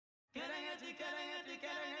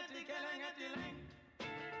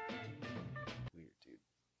Weird, dude.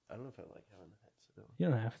 I don't know if I like having the headset on. You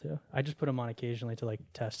don't have to. I just put them on occasionally to like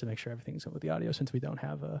test to make sure everything's good with the audio since we don't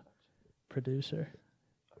have a producer.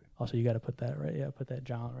 Also, you got to put that right. Yeah, put that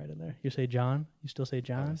John right in there. You say John? You still say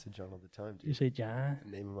John? I say John all the time, dude. You say John?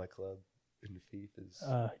 The name of my club in the FIFA is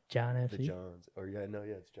John FC. the Johns. Or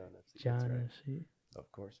it's John FC. John right. FC.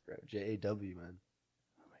 Of course, bro. J-A-W, man.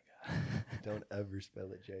 Oh my god. Don't ever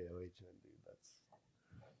spell it J-O-H-N, dude.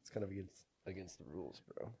 It's kind of against the rules,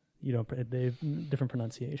 bro. You don't. They've different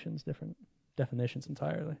pronunciations, different definitions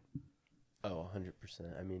entirely. Oh,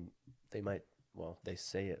 100%. I mean, they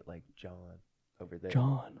say it like John over there.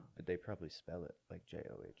 John. But they probably spell it like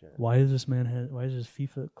J-O-H-N. Why is this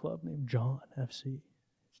FIFA club named John FC?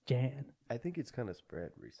 It's Jan. I think it's kind of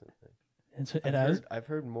spread recently. I've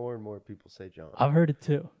heard more and more people say John. I've heard it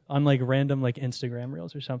too on like random like Instagram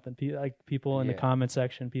reels or something. People in the comment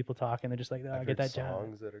section, people talking. They're just like, "Oh, I get that John."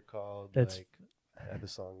 Songs that are called. I have a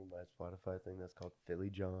song in my Spotify thing that's called Philly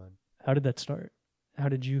John. How did that start? How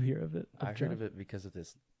did you hear of it? I heard of it because of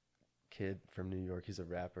this kid from New York. He's a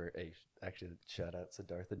rapper. Actually, shout out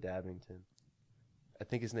Siddhartha Dabbington. I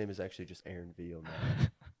think his name is actually just Aaron Veal now.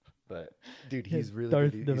 But, dude, he's really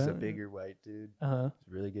good. He's a bigger white dude. He's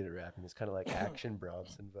really good at rapping. It's kind of like Action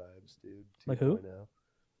Bronson vibes, dude. Like who?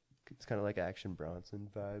 It's kind of like Action Bronson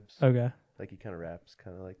vibes. Okay. Like he kind of raps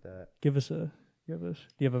kind of like that. Do you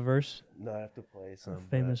have a verse? No, I have to play some.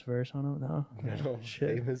 Famous verse on it? No. No,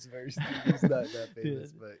 famous verse. Dude. He's not that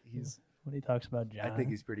famous, but he's... When he talks about John. I think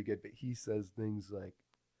he's pretty good, but he says things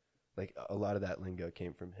like a lot of that lingo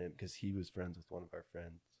came from him because he was friends with one of our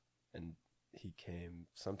friends, and he came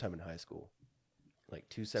sometime in high school, like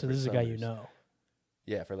 2 separate. So this is summers. a guy you know.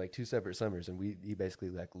 Yeah, for like 2 separate summers, and he basically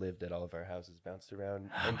like lived at all of our houses, bounced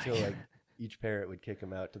around until like each parent would kick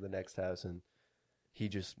him out to the next house, and he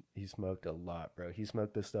smoked a lot, bro. He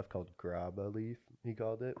smoked this stuff called graba leaf. He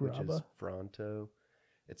called it, which is Fronto.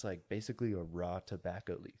 It's like basically a raw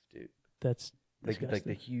tobacco leaf, dude. That's like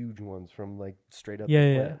the huge ones from like straight up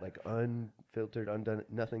plant, like unfiltered, undone,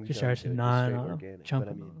 nothing's just done. Straight organic. But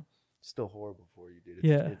I mean, still horrible for you, dude.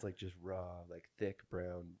 It's like just raw, like thick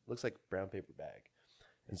brown. Looks like brown paper bag.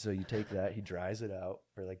 And so you take that, he dries it out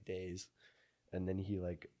for like days, and then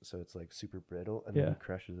so it's like super brittle, and then he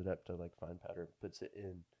crushes it up to like fine powder, puts it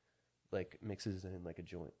in, like mixes it in like a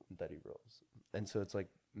joint that he rolls. And so it's like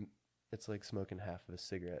smoking half of a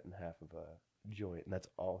cigarette and half of a joint, and that's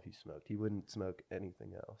all he smoked. He wouldn't smoke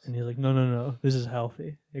anything else. And he's like, no, this is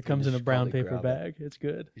healthy. It comes in a brown paper bag. It's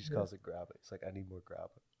good. He just calls it grabba. It's like, I need more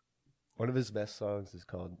grabba. One of his best songs is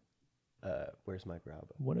called Where's My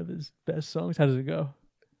Grabba? One of his best songs? How does it go?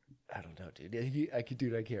 I don't know, dude. I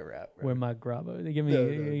can't rap. Where my grabba? Give me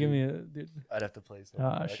a dude. I'd have to play something.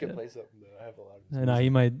 I can play something though. I have a lot of. No,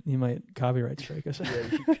 he might copyright strike us.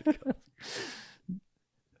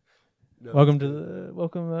 Welcome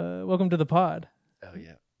to the pod. Oh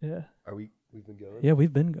yeah. Yeah. We've been going? Yeah,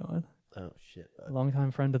 we've been going. Oh shit.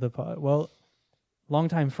 Longtime friend of the pod. Well,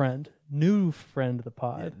 longtime friend, new friend of the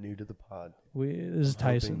pod. Yeah, new to the pod. This is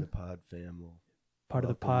Tyson. The pod fam will part of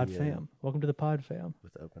the pod fam. Welcome to the pod fam.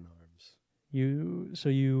 With open arms.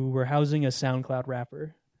 You were housing a SoundCloud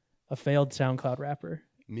rapper, a failed SoundCloud rapper.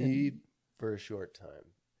 Me for a short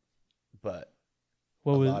time, but a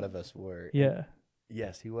lot of us were. Yeah.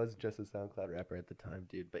 Yes, he was just a SoundCloud rapper at the time,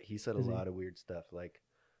 dude. But he said a lot of weird stuff,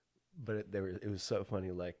 it was so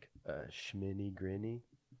funny, like Schminny Grinny.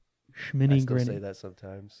 Schminny I still Grinny. say that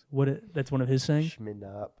sometimes. That's one of his sayings.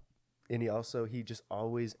 Schminop. And he just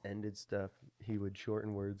always ended stuff. He would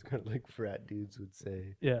shorten words, kind of like frat dudes would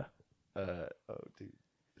say. Yeah. Oh, dude.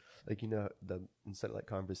 Like, instead of like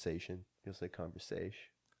conversation, he'll say conversation.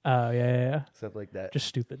 Oh, yeah. Stuff like that. Just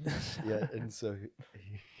stupidness. Yeah, and so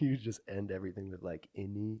he would just end everything with like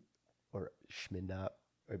inni or schminop,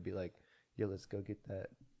 or be like, yo, let's go get that.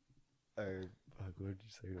 Or, fuck, what did you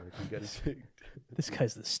say? Like, you gotta say. This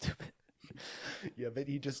guy's the stupid. Yeah, but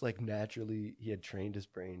he just like naturally, he had trained his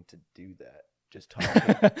brain to do that. Just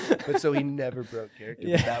talking. But so he never broke character.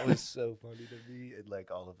 Yeah. But that was so funny to me and like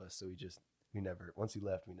all of us. So once he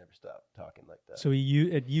left, we never stopped talking like that. So it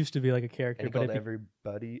used to be like a character. And he called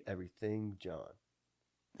everybody, everything, John.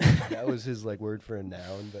 That was his like word for a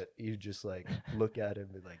noun, but you just like look at him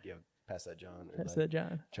and be like, yo, pass that John. Or, pass like, that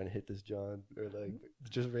John. Trying to hit this John. Or like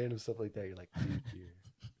just random stuff like that. You're like, dude,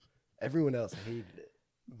 everyone else hated it.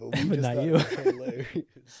 But we just not thought you. it was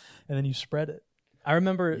hilarious. And then you spread it. I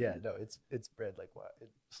remember. Yeah, no, it's spread like what?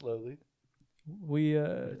 Slowly.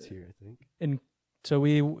 It's here, I think. So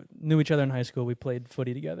we knew each other in high school. We played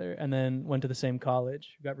footy together, and then went to the same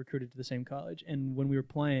college. Got recruited to the same college, and when we were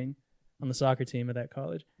playing on the soccer team at that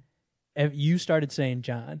college, You started saying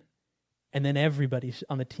John, and then everybody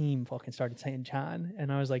on the team fucking started saying John,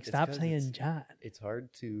 and I was like, stop saying John. It's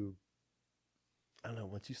hard to, I don't know,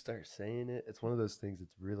 once you start saying it, it's one of those things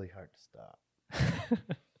that's really hard to stop.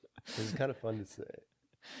 It's kind of fun to say.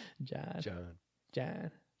 John,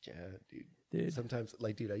 dude. Sometimes,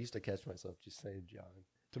 like, dude, I used to catch myself just saying John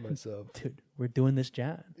to myself. Dude, we're doing this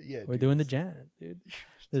John. Yeah, we're doing the John, dude.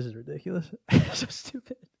 This is ridiculous. So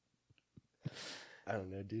stupid. I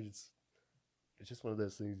don't know, dude. It's just one of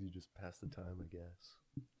those things you just pass the time, I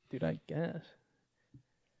guess. Dude, I guess.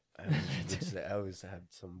 I always had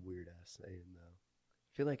some weird ass saying though.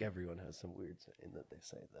 I feel like everyone has some weird saying that they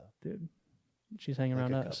say though. Dude, she's hanging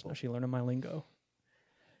around us. Now she learning my lingo.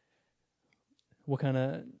 What kind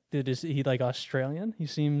of is he like Australian? He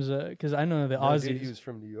seems because I know the Aussies. Dude, he was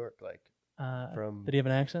from New York, like from. Did he have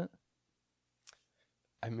an accent?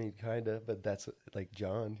 I mean, kind of, but that's like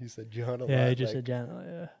John. He said John a lot. Yeah, he just said John.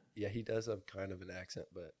 Yeah. Yeah, he does have kind of an accent,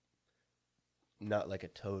 but not like a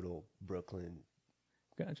total Brooklyn.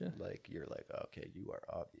 Gotcha. Like you're like, okay, you are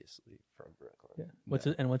obviously from Brooklyn. Yeah. What's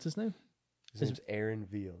his name? His name's Aaron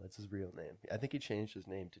Veal. That's his real name. I think he changed his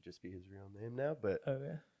name to just be his real name now. But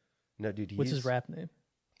no, dude. What's his rap name?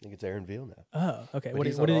 I think it's Aaron Veal now. Oh, okay. But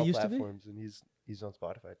what did it used to be? And he's on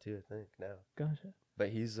Spotify too, I think now. Gotcha. But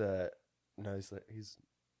he's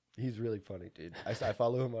he's really funny, dude. I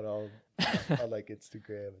follow him on all on like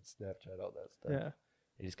Instagram and Snapchat, all that stuff. Yeah.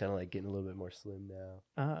 And he's kind of like getting a little bit more slim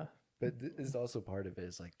now. But this is also part of it.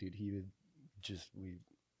 Is like, dude, this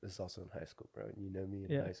is also in high school, bro. And you know me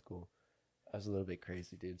in high school, I was a little bit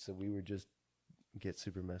crazy, dude. So we would just get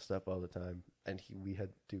super messed up all the time. And we have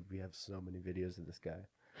so many videos of this guy.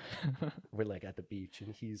 We're like at the beach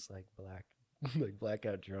and he's like like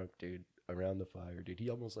blackout drunk, dude, around the fire, dude. He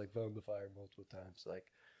almost like found the fire multiple times, like,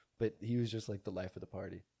 but he was just like the life of the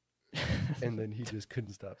party. And then he just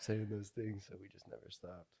couldn't stop saying those things, so we just never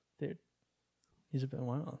stopped. Dude, he's a bit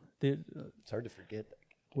wild. Dude, it's hard to forget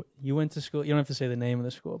that. You went to school. You don't have to say the name of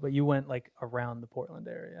the school, but you went like around the Portland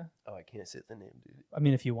area. Oh, I can't say the name, dude. I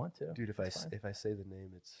mean, if you want to, dude. If I say the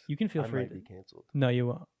name, you can feel free to be canceled. No, you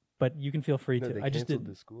won't. But you can feel free to. I just did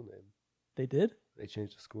the school name. They did? They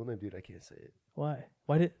changed the school name, dude. I can't say it. Why?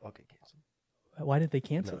 Why did? Okay, cancel. Why did they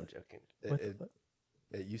cancel it? I'm joking.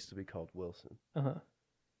 It used to be called Wilson.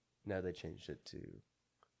 Now they changed it to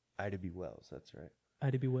Ida B. Wells. That's right.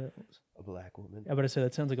 Ida B. Wells. A black woman. I better say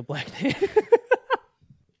that sounds like a black name.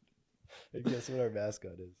 And guess what our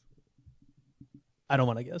mascot is? I don't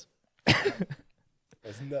want to guess.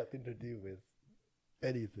 Has nothing to do with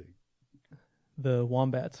anything. The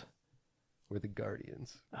Wombats. We're the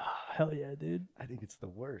Guardians. Oh, hell yeah, dude. I think it's the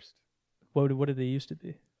worst. What did they used to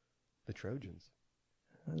be? The Trojans.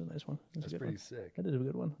 That's a nice one. That's pretty sick. That is a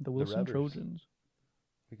good one. The Wilson Trojans.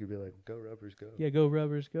 We could be like, go Rubbers, go. Yeah, go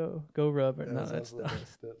Rubbers, go. Go Rubber. No, that's not.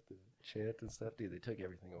 Stuff to chant and stuff. Dude, they took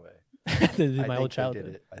everything away. This is my old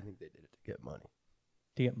childhood. I think they did it to get money.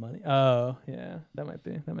 To get money? Oh, yeah. That might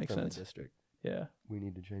be. That makes sense. The district. Yeah. We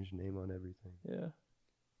need to change the name on everything. Yeah.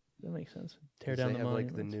 That makes sense. Tear down the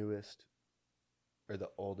monuments. Like the newest or the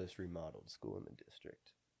oldest remodeled school in the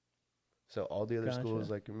district. So all the other schools,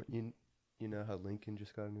 like you know how Lincoln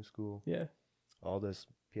just got a new school? Yeah. All those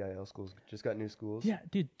PIL schools just got new schools. Yeah,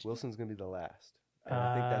 dude. Wilson's going to be the last. And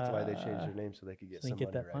I think that's why they changed their name so they could get some money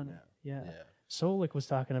right now. Yeah. Solik was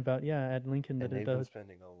talking about, at Lincoln. And they've been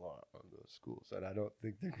spending a lot on those schools. And I don't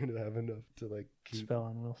think they're going to have enough to like keep spell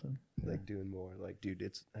on Wilson. Like doing more. Like, dude,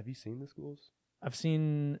 have you seen the schools? I've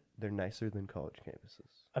seen. They're nicer than college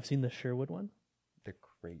campuses. I've seen the Sherwood one. They're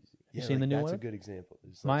crazy. You seen the new one? That's a good example.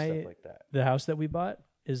 There's like stuff like that. The house that we bought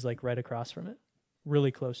is like right across from it.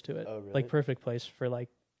 Really close to it. Oh, really? Like perfect place for like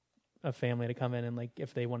a family to come in and like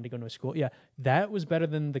if they wanted to go to a school. Yeah, that was better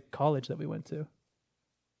than the college that we went to.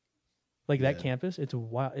 Like that campus, it's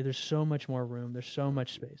wild. There's so much more room. There's so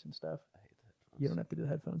much space and stuff. I hate the headphones. You don't have to do the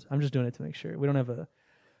headphones. I'm just doing it to make sure. We don't have a...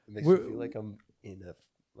 It makes me feel like I'm in a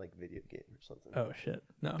like video game or something. Oh, shit.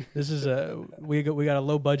 No. This is we got a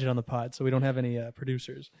low budget on the pod, so we don't have any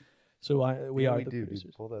producers. So we are the producers.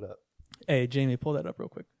 Dude, pull that up. Hey, Jamie, pull that up real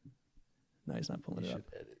quick. No, he's not pulling it up. You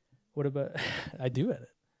should edit. What about... I do edit.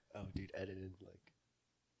 Oh, dude, edit in like...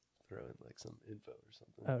 Throw in like some info or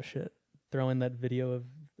something. Oh, shit. Throw in that video of...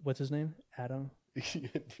 What's his name? Adam?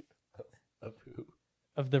 Of who?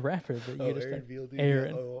 Of the rapper that you just... Aaron Veal, dude.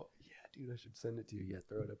 Aaron. Oh, yeah, dude, I should send it to you. Yeah,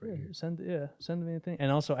 throw it up right here. Send me a thing.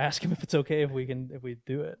 And also ask him if it's okay if we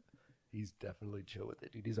do it. He's definitely chill with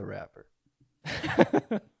it, dude. He's a rapper.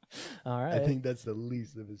 All right. I think that's the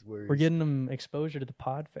least of his worries. We're getting him exposure to the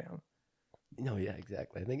pod fam. No, yeah,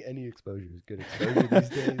 exactly. I think any exposure is good exposure these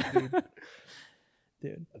days, dude.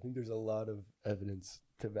 dude. I think there's a lot of evidence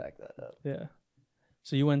to back that up. Yeah.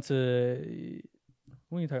 So you went to,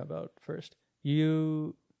 what are you talking about first?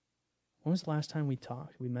 When was the last time we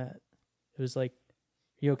talked? We met. It was like,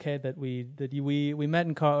 you okay that we met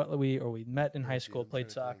in we met in high school,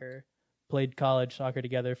 played soccer, played college soccer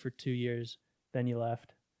together for 2 years. Then you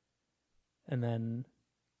left. And then,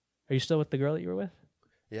 are you still with the girl that you were with?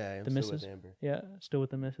 Yeah, I am the still missus? with Amber. Yeah, still with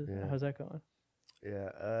the missus. Yeah. How's that going?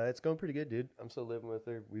 Yeah, it's going pretty good, dude. I'm still living with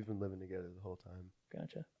her. We've been living together the whole time.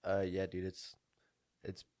 Gotcha. Yeah, dude, it's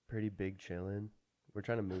pretty big chilling. We're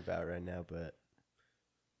trying to move out right now, but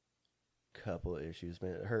couple of issues,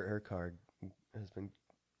 man. Her car has been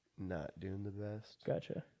not doing the best.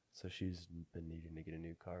 Gotcha. So she's been needing to get a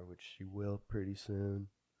new car, which she will pretty soon.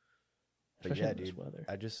 But Especially yeah, in this dude,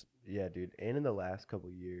 weather. dude. And in the last couple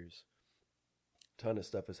of years, a ton of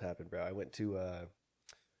stuff has happened, bro. I went to,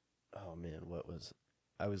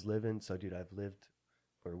 I was living, so dude,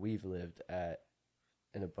 we've lived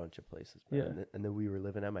in a bunch of places, bro. Yeah. And then we were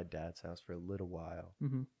living at my dad's house for a little while.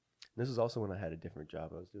 Mm-hmm. This is also when I had a different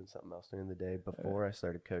job. I was doing something else during the day before I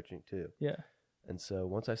started coaching too. Yeah. And so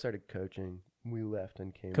once I started coaching, we left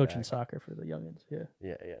and came Coaching back. soccer for the youngins. Yeah.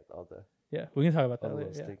 Yeah, all the We can talk about that little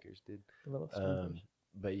later. Yeah. stinkers, dude. The little stinkers.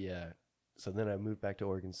 But yeah, so then I moved back to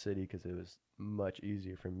Oregon City because it was much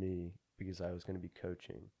easier for me because I was going to be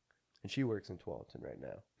coaching. And she works in Tualatin right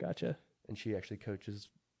now. Gotcha. And she actually coaches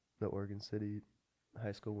the Oregon City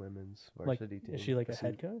high school women's varsity team. Is she like a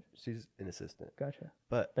head coach? She's an assistant. Gotcha.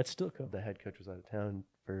 But that's still cool. The head coach was out of town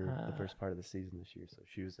for the first part of the season this year, so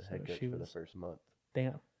she was the head coach for the first month.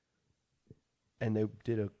 Damn. And they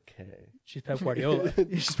did okay. She's Pep Guardiola.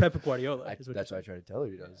 She's Pep Guardiola. That's what I tried to tell her.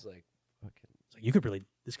 I was like, fucking. You could really.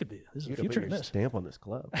 This is the future. Put your stamp on this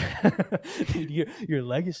club. Dude, your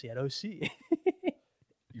legacy at OC.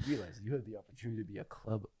 You realize you have the opportunity to be a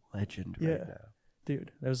club legend right now.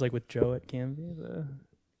 Dude, that was like with Joe at Canby, the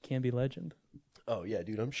Canby legend. Oh yeah,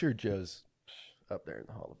 dude. I'm sure Joe's up there in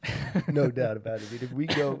the Hall of Fame. No doubt about it, dude.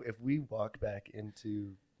 If we walk back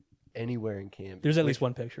into anywhere in Canby, there's at least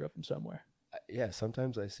one picture of him somewhere. Yeah,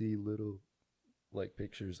 sometimes I see little like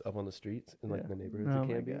pictures up on the streets in like the neighborhoods of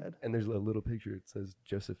Canby, and there's a little picture. It says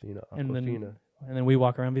Josephina Aquafina, and then we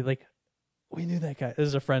walk around and be like, we knew that guy. This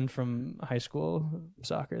is a friend from high school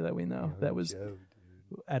soccer that we know. That was Joe,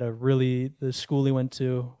 at the school he went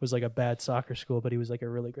to was like a bad soccer school, but he was like a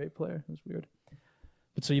really great player. It was weird.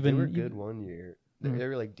 But so they were good one year. They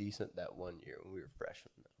were like decent that 1 year when we were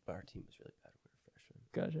freshmen. But our team was really bad when we were freshmen.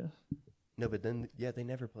 Gotcha. No, but then they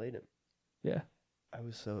never played him. Yeah. I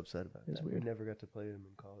was so upset about that. Weird. We never got to play him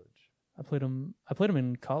in college. I played him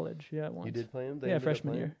in college. Yeah, once. You did play him?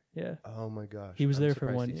 Freshman year. Yeah. Oh my gosh. He was there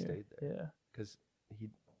for 1 year. Stayed there. Yeah. Because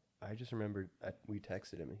I just remembered we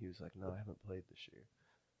texted him and he was like, "No, I haven't played this year."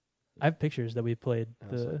 I have pictures that we played.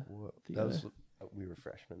 We were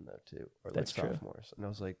freshmen though too, or That's like sophomores, true. And I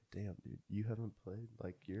was like, "Damn, dude, you haven't played.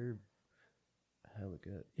 Like you're hella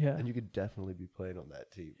good. Yeah, and you could definitely be playing on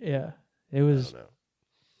that team." Yeah, it was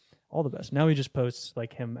all the best. Now he just posts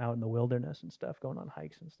like him out in the wilderness and stuff, going on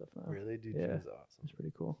hikes and stuff now. Really, dude? Yeah, he was awesome. It's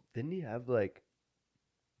pretty cool. Didn't he have like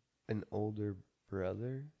an older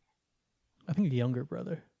brother? I think a younger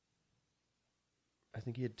brother. I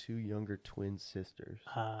think he had two younger twin sisters.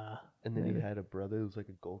 And then maybe. he had a brother who was like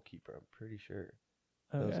a goalkeeper, I'm pretty sure.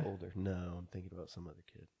 That was older. No, I'm thinking about some other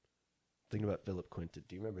kid. I'm thinking about Philip Quinton.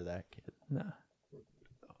 Do you remember that kid? Nah.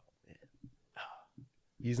 Oh, man.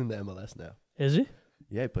 He's in the MLS now. Is he?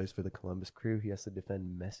 Yeah, he plays for the Columbus Crew. He has to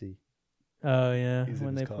defend Messi. Oh, yeah. He's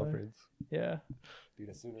in his conference. Play. Yeah. Dude,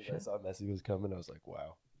 as soon as I saw Messi was coming, I was like,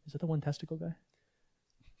 wow. Is that the one testicle guy?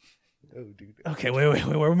 Oh, dude. Okay, wait.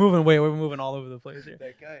 We're moving all over the place here.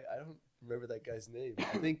 That guy, I don't remember that guy's name.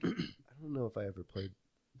 I don't know if I ever played.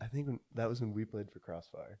 I think that was when we played for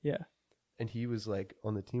Crossfire. Yeah. And he was like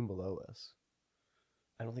on the team below us.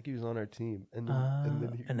 I don't think he was on our team. And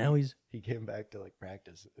then now he came back to like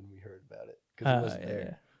practice and we heard about it because he wasn't there.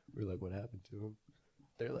 Yeah. We were like, what happened to him?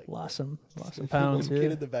 They're like, lost some pounds. One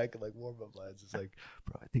kid in the back of like warm-up lines is like,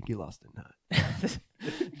 bro, I think he lost a nut.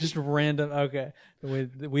 Just random. Okay,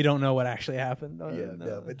 we don't know what actually happened.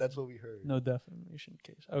 No, but that's what we heard. No defamation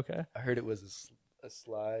case. Okay, I heard it was a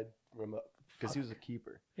slide from up because he was a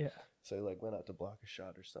keeper. Yeah. So he like went out to block a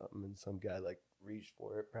shot or something, and some guy like reached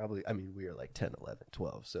for it. Probably, I mean, we were like 10, 11,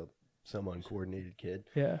 12, so some uncoordinated kid.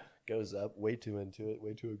 Yeah. Goes up way too into it,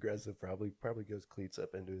 way too aggressive. Probably goes cleats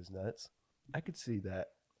up into his nuts. I could see that.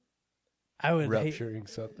 I would rupturing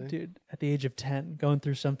something, dude. At the age of 10, going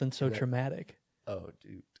through something so traumatic. Oh,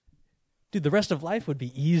 dude. Dude, the rest of life would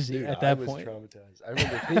be easy at that point. I was traumatized. I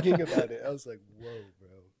remember thinking about it. I was like, "Whoa, bro!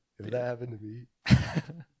 If that happened to me,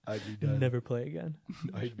 I'd be done. Never play again.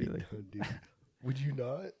 I'd be done, dude. Would you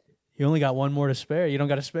not? You only got one more to spare. You don't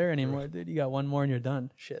got to spare anymore, dude. You got one more and you're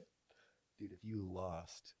done. Shit. Dude, if you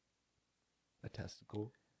lost a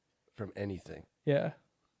testicle from anything, yeah,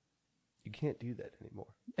 you can't do that anymore.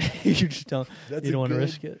 You just don't. You don't want to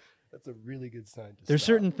risk it. That's a really good sign to There's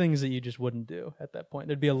stop. certain things that you just wouldn't do at that point.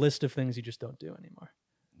 There'd be a list of things you just don't do anymore.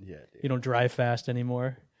 Yeah, dude. You don't drive fast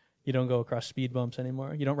anymore. You don't go across speed bumps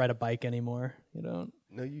anymore. You don't ride a bike anymore. You don't.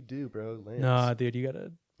 No, you do, bro. Lance. No, dude, you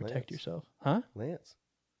gotta protect yourself, huh? Lance.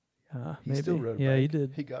 He He still rode a yeah, bike. he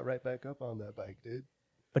did. He got right back up on that bike, dude.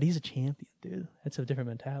 But he's a champion, dude. That's a different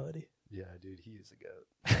mentality. Yeah, dude, he is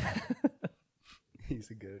a goat. He's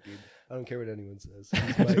a goat, dude. I don't care what anyone says.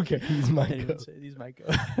 He's my, Okay. He's my Anyone goat. say he's my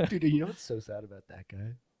goat. Dude, you know what's so sad about that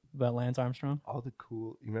guy? About Lance Armstrong? All the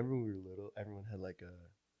cool. You remember when we were little? Everyone had like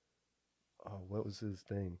a. Oh, what was his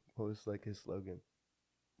thing? What was like his slogan?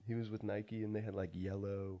 He was with Nike, and they had like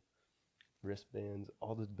yellow wristbands.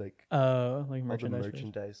 All the like. Like All the merchandise.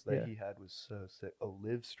 merchandise that he had was so sick. Oh,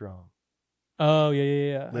 Live Strong. Oh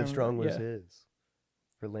yeah. Live Strong was yeah. his.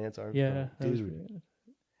 For Lance Armstrong. Yeah, that was dude. weird.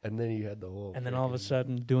 And then he had the whole. And then all of a freaking-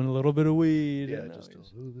 sudden, doing a little bit of weed. Yeah, and just a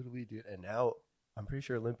little bit of weed, dude. And now I'm pretty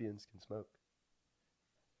sure Olympians can smoke.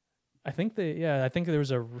 I think there was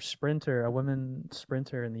a sprinter, a woman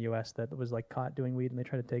sprinter in the U.S. that was like caught doing weed, and they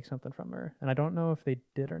tried to take something from her. And I don't know if they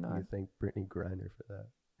did or not. You thank Brittany Griner for that.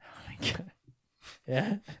 Oh my God.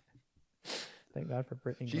 Yeah. Thank God for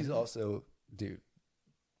Brittany. She's Griner. also, dude,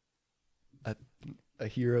 a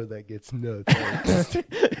hero that gets no thanks.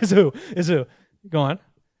 Is who? Go on.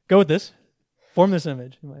 Go with this. Form this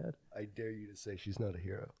image in my head. I dare you to say she's not a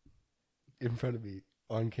hero. In front of me,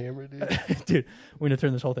 on camera, dude. Dude, we're going to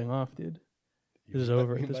turn this whole thing off, dude. This is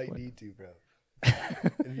over at this You might point. need to, bro.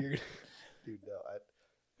 If you're, dude, no,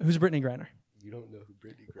 Who's Brittany Griner? you don't know who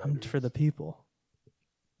Brittany Griner I'm is. for the people.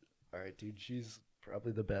 All right, dude, she's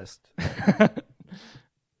probably the best,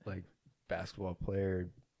 like, basketball player,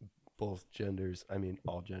 both genders. I mean,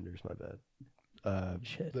 all genders, my bad.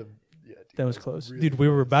 Shit. Yeah, dude, That was close. really Dude, we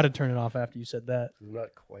were close. about to turn it off after you said that. I'm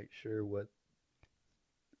not quite sure what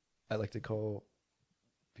I like to call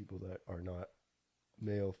people that are not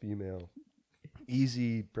male, female.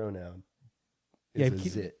 Easy pronoun. Yeah, It's a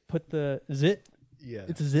zit. put the zit. Yeah.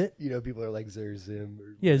 It's a zit. You know, people are like zer, zim.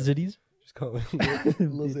 Or Yeah, whatever. zitties. Just call it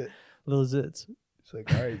little zit. Little zits. It's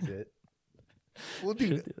like, all right, zit. We'll do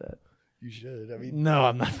Should that. do that. You should. I mean, No,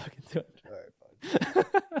 I'm not fucking doing it. all right,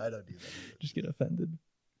 fine. I don't do that either. Just get offended.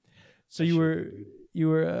 So I you should were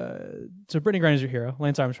do it. so Brittany Griner's your hero.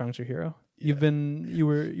 Lance Armstrong's your hero. Yeah. You've been you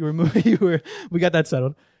were moving we got that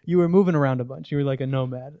settled. You were moving around a bunch. You were like a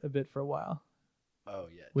nomad a bit for a while Oh,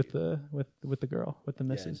 yeah. with dude. the girl, with the Yeah,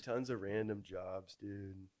 missus. and tons of random jobs,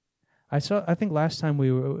 dude. I think last time we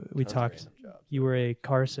Tons of talked, random jobs. you were a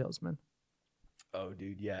car salesman. Oh,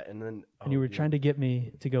 dude, yeah. And then. And you were trying to get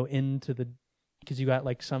me to go into because you got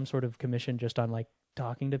like some sort of commission just on like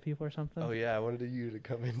talking to people or something. Oh, yeah. I wanted you to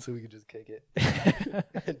come in so we could just kick it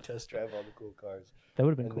and test drive all the cool cars. That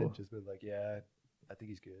would have been And cool. then just been like, yeah, I think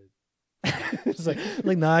he's good. It's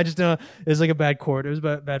like nah, I just don't. It's like a bad quarter. It was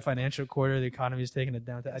a bad financial quarter. The economy's taking it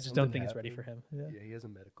down. I just don't think it's ready for him. Yeah, Yeah, he has a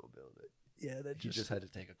medical bill that yeah. That he just had to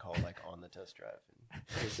take a call like on the test drive and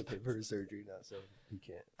he has to pay for his surgery now, so he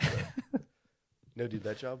can't. But, no, dude,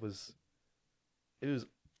 that job was it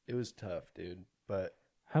was tough, dude. But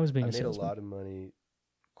How was being I a made a salesman? lot of money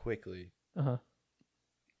quickly, Uh-huh.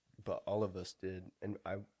 but all of us did. And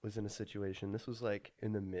I was in a situation. This was like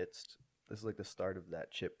in the midst. This is like the start of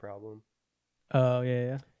that chip problem. Oh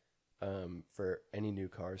yeah. For any new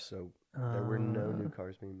cars. So there were no new Uh,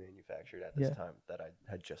 cars being manufactured at this yeah. time that I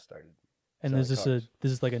had just started. And selling is this cars.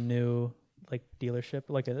 this is like a new like dealership?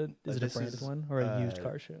 Like is it a This branded is, one or a used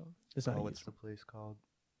car show? It's not. Oh, a what's used the place called?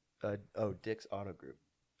 Dick's Auto Group.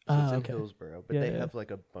 So Ah, it's in okay. Hillsborough, but Yeah, they yeah. have like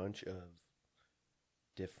a bunch of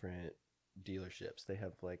different dealerships. They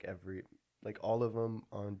have like all of them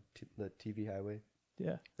on the TV highway.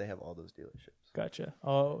 Yeah, They have all those dealerships. gotcha.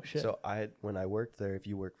 Oh shit. So when I worked there, if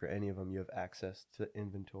you work for any of them, you have access to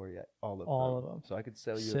inventory at all All of of 'em. So I could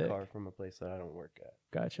sell you Sick. a car from a place that I don't work at.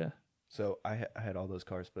 Gotcha. So I had all those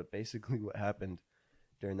cars, but basically what happened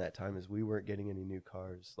during that time is we weren't getting any new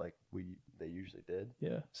cars like they usually did.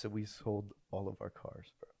 Yeah. So we sold all of our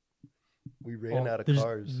cars, bro. We ran out of There's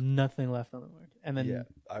cars. Nothing left on the market. And then Yeah,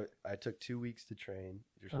 I took 2 weeks to train.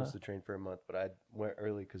 You're supposed to train for a month, but I went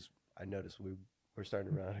early because I noticed we were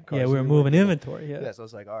starting to run out of cars. yeah, so we were weren't moving getting- inventory. Yeah. Yeah, so I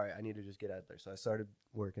was like, all right, I need to just get out there. So I started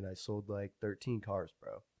working. I sold like 13 cars,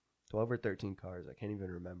 bro. 12 or 13 cars. I can't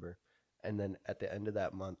even remember. And then at the end of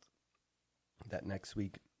that month, that next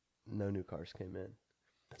week, no new cars came in.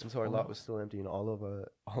 And so our lot was still empty, and all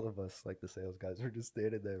of us, like the sales guys, were just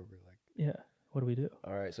standing there. We're like, yeah, what do we do?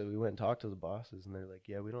 All right, so we went and talked to the bosses, and they're like,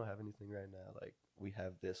 yeah, we don't have anything right now. Like, we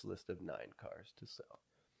have this list of 9 cars to sell.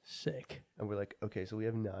 Sick. And we're like, okay, so we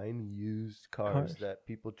have 9 used cars that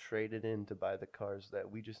people traded in to buy the cars that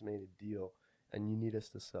we just made a deal, and you need us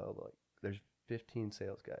to sell. Like, there's 15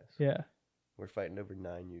 sales guys. Yeah. We're fighting over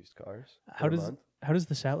 9 used cars. How does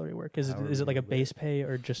the salary work? Is it like a base pay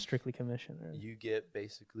or just strictly commission? Or? You get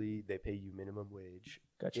basically, they pay you minimum wage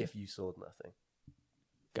if you sold nothing.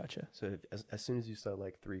 Gotcha. So as soon as you sell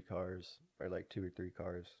like 3 cars or like 2 or 3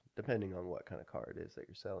 cars, depending on what kind of car it is that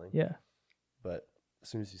you're selling. Yeah. But as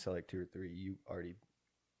soon as you sell like 2 or 3, you already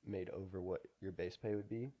made over what your base pay would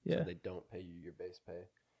be. Yeah. So they don't pay you your base pay.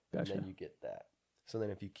 Gotcha. And then you get that. So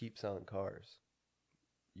then if you keep selling cars,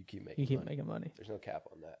 you keep making money. There's no cap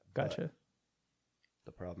on that. Gotcha. But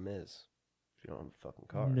the problem is, if you don't have a fucking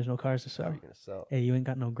car, there's no cars to sell. How are you going to sell? Hey, you ain't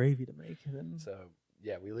got no gravy to make. Then. So,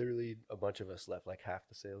 yeah, we literally, a bunch of us left, like half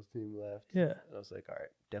the sales team left. Yeah. And I was like, all right,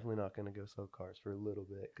 definitely not going to go sell cars for a little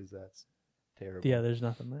bit because that's terrible. Yeah, there's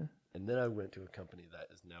nothing there. And then I went to a company that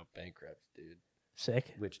is now bankrupt, dude.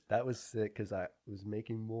 Sick. Which, that was sick because I was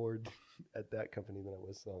making more at that company than I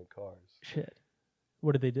was selling cars. Shit.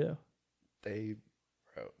 What did they do?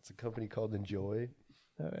 It's a company called Enjoy.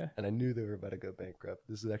 Okay. And I knew they were about to go bankrupt.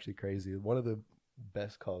 This is actually crazy. One of the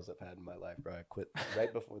best calls I've had in my life, bro. I quit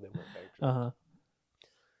right before they went bankrupt. Uh-huh.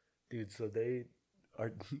 Dude, so they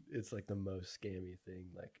are, it's like the most scammy thing.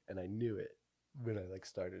 Like, and I knew it when I like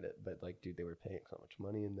started it, but like, dude, they were paying so much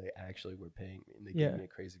money and they actually were paying me and they gave me a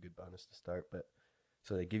crazy good bonus to start. But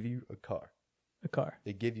so they give you a car. A car.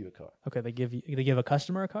 They give you a car. Okay. They give a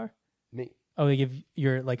customer a car? Me. Oh, they give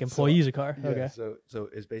your like employees a car. Yeah, okay. So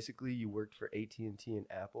it's basically you worked for AT&T and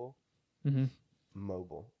Apple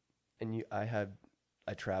Mobile. And I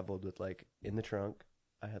traveled with like in the trunk,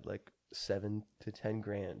 I had like 7 to 10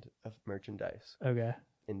 grand of merchandise. Okay.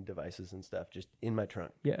 And devices and stuff just in my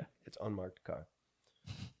trunk. Yeah. It's unmarked car.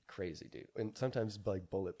 Crazy, dude. And sometimes like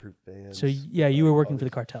bulletproof vans. So yeah, you were working for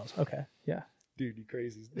the cartels. Okay. Yeah. Dude, you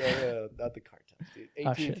crazy. No, not the cartels, dude.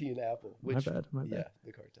 AT&T and Apple. Which, my bad. Yeah,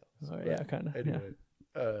 the cartels. Oh, yeah, kind of.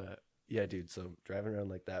 Anyway, yeah, dude. So driving around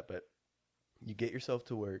like that, but you get yourself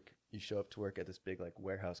to work. You show up to work at this big like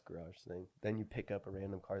warehouse garage thing. Then you pick up a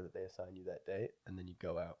random car that they assign you that day, and then you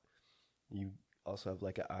go out. You also have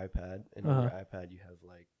like an iPad, and on your iPad you have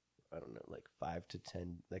like, I don't know, like 5 to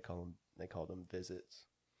 10. They call them visits,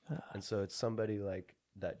 and so it's somebody like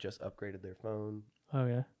that just upgraded their phone. Oh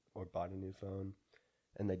yeah. Or bought a new phone,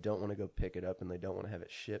 and they don't want to go pick it up, and they don't want to have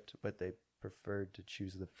it shipped, but they preferred to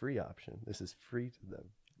choose the free option. This is free to them.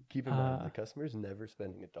 Keep in mind, the customer's never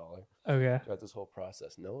spending $1 throughout this whole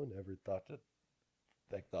process. No one ever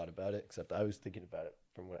thought about it, except I was thinking about it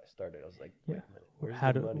from when I started. I was like, wait a minute, where's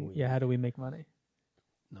the money? How do we make money?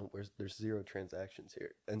 No, there's 0 transactions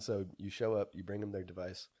here. And so you show up, you bring them their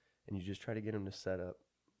device, and you just try to get them to set up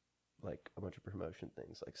like a bunch of promotion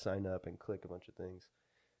things, like sign up and click a bunch of things.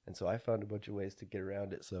 And so I found a bunch of ways to get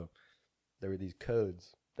around it. So there were these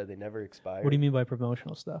codes that they never expired. What do you mean by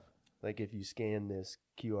promotional stuff? Like if you scan this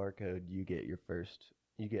QR code, you get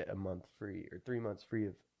a month free or 3 months free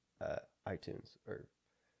of iTunes or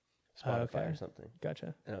Spotify or something.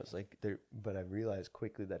 Gotcha. And I was like, but I realized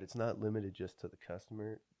quickly that it's not limited just to the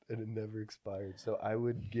customer, and it never expired. So I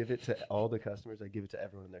would give it to all the customers. I give it to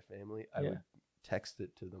everyone in their family. I would text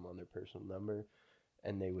it to them on their personal number,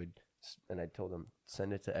 and I told them,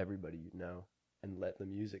 send it to everybody you know and let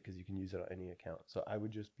them use it because you can use it on any account. So I would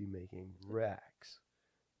just be making racks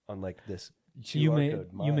on like this QR code.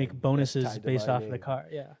 You make bonuses based off of the car.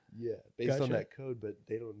 Yeah. Yeah. Based on that code, but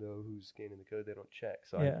they don't know who's scanning the code. They don't check.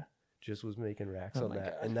 So I just was making racks on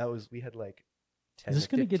that. God. And we had like 10 Is this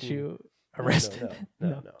going to get you arrested?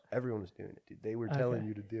 No. Everyone was doing it, dude. They were telling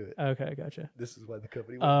you to do it. Okay, gotcha. This is why the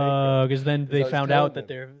company went bankrupt. Because then they found out that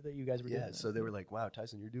you guys were doing it. Yeah, so they were like, wow,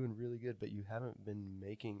 Tyson, you're doing really good, but you haven't been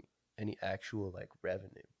making any actual like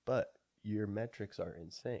revenue. But your metrics are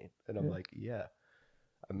insane. And I'm like, yeah,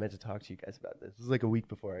 I meant to talk to you guys about this. This was like a week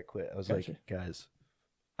before I quit. I was like, guys,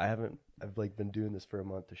 I've like been doing this for a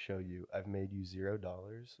month to show you. I've made you $0,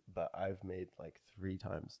 but I've made like 3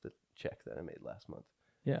 times the check that I made last month.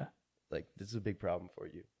 Yeah. Like, this is a big problem for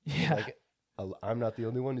you. Yeah. Like, I'm not the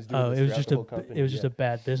only one who's doing this. It was just a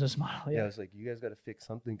bad business model. Yeah, I was like, you guys got to fix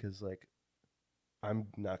something because, like, I'm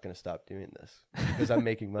not going to stop doing this because I'm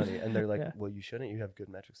making money. And they're like, well, you shouldn't. You have good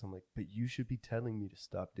metrics. I'm like, but you should be telling me to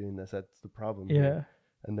stop doing this. That's the problem. Yeah. Here.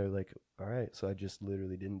 And they're like, all right. So I just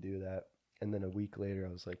literally didn't do that. And then a week later,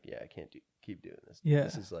 I was like, yeah, I can't keep doing this. Yeah.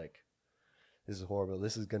 This is horrible.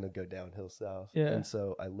 This is going to go downhill south. Yeah. And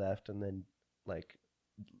so I left, and then, like,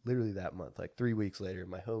 literally that month, like 3 weeks later,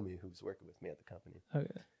 my homie who was working with me at the company,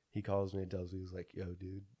 he calls me and tells me, he's like, yo,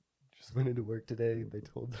 dude, just went into work today. They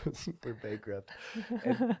told us we're bankrupt.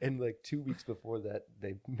 And like 2 weeks before that,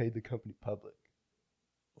 they made the company public.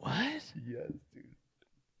 What? Yes, dude.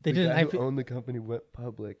 They the didn't. guy who owned the company went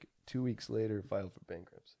public 2 weeks later, filed for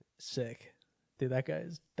bankruptcy. Sick. Dude, that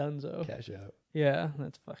guy's donezo. Cash out. Yeah,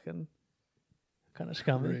 that's fucking kind of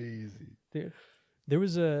scummy. Crazy. Dude, there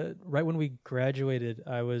was right when we graduated,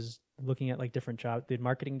 I was looking at like different jobs, dude,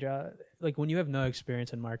 marketing job. Like when you have no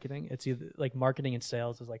experience in marketing, it's either like marketing and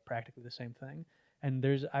sales is like practically the same thing. And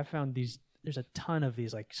there's a ton of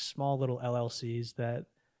these like small little LLCs that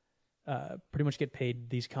pretty much get paid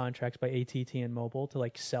these contracts by AT&T and Mobile to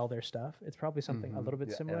like sell their stuff. It's probably something a little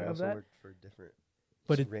bit similar and I of also that. worked for different,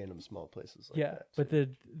 but random small places. Like yeah, that, but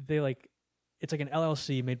they like, it's like an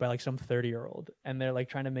LLC made by like some 30-year-old, and they're like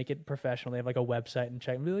trying to make it professional. They have like a website and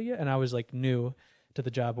check. And I was like new to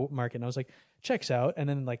the job market, and I was like, checks out. And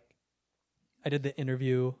then like, I did the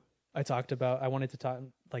interview. I wanted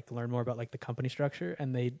to learn more about like the company structure,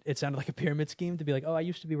 and it sounded like a pyramid scheme to be like, oh, I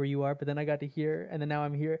used to be where you are, but then I got to here, and then now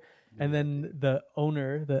I'm here. Yeah, and then the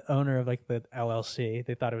owner of like the LLC,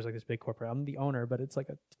 they thought it was like this big corporate. I'm the owner, but it's like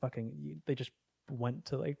a fucking. They just went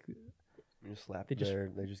to like. You just slapped they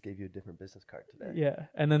just gave you a different business card today. Yeah,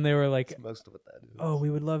 and then they were like, that's most of what that is. Oh, we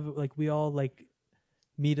would love like we all like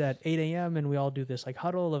meet at 8 a.m. and we all do this like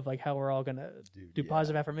huddle of like how we're all gonna do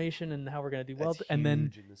positive affirmation and how we're gonna do well. And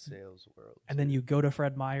then in the sales world. And then you go to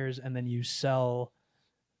Fred Meyer's and then you sell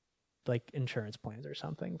like insurance plans or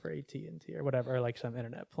something for AT&T or whatever, or like some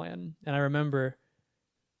internet plan. And I remember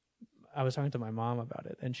I was talking to my mom about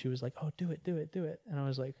it, and she was like, "Oh, do it." And I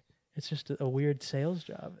was like, "It's just a weird sales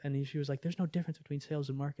job." And she was like, "There's no difference between sales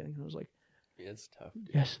and marketing." And I was like, yeah, it's tough.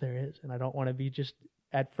 Dude. Yes, there is. And I don't want to be just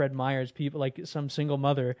at Fred Meyer's, people like some single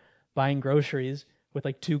mother buying groceries with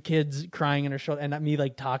like 2 kids crying in her shoulder, and not me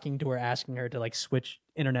like talking to her, asking her to like switch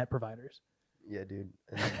internet providers. Yeah, dude.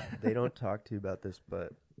 And they don't talk to you about this,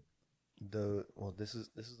 but this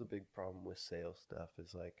is the big problem with sales stuff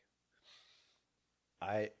is like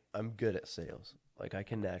I'm good at sales. Like I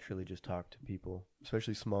can naturally just talk to people,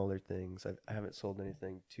 especially smaller things. I haven't sold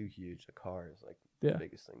anything too huge. A car is like the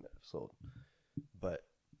biggest thing that I've sold. But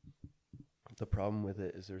the problem with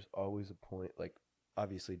it is there's always a point, like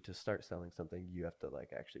obviously to start selling something, you have to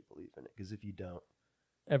like actually believe in it. Because if you don't,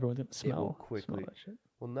 everyone's gonna smell quickly. That shit.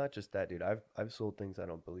 Well, not just that, dude. I've sold things I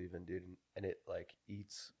don't believe in, dude, and it like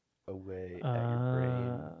eats away at your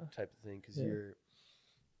brain type of thing. Because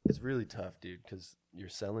it's really tough, dude. Because you're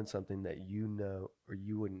selling something that you know or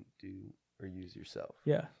you wouldn't do or use yourself.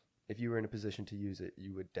 Yeah. If you were in a position to use it,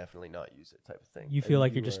 you would definitely not use it, type of thing. You feel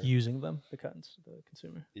like you're just using them, the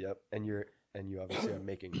consumer. Yep, and you obviously are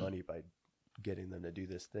making money by getting them to do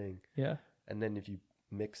this thing. Yeah. And then if you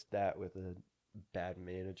mix that with a bad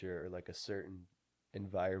manager or like a certain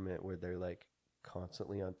environment where they're like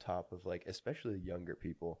constantly on top of like, especially younger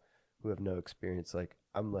people who have no experience, like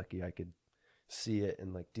I'm lucky I could see it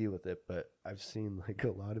and like deal with it, but I've seen like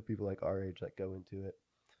a lot of people like our age like go into it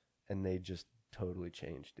and they just totally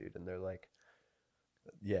change, dude. And they're like,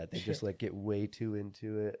 yeah, they just like get way too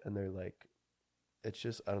into it, and they're like, it's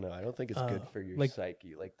just, I don't know. I don't think it's good for your like,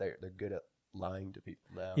 psyche. Like they're good at lying to people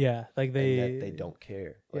now. Yeah, like they don't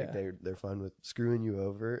care. Like they're fine with screwing you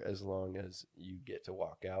over as long as you get to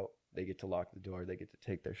walk out. They get to lock the door. They get to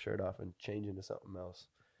take their shirt off and change into something else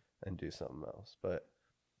and do something else. But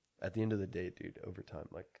at the end of the day, dude, over time,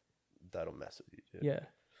 like that'll mess with you, dude. Yeah,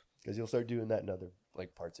 because you'll start doing that in other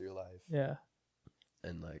like parts of your life. Yeah.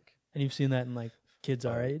 And like, and you've seen that in like kids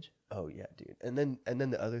our age. Oh yeah, dude. And then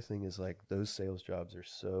the other thing is like those sales jobs are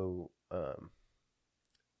so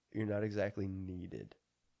you're not exactly needed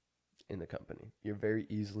in the company. You're very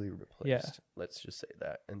easily replaced. Yeah. Let's just say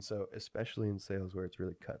that. And so especially in sales where it's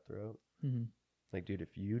really cutthroat, like dude,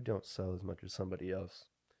 if you don't sell as much as somebody else,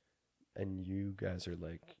 and you guys are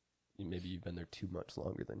like, maybe you've been there 2 months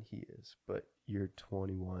longer than he is, but you're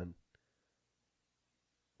 21.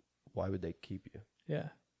 Why would they keep you? Yeah.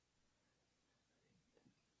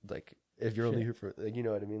 Like, if you're only here for, like, you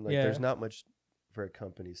know what I mean? Like, there's not much for a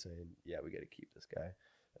company saying, yeah, we got to keep this guy.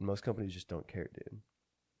 And most companies just don't care, dude.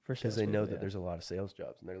 Because they know that there's a lot of sales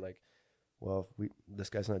jobs. And they're like, well, if this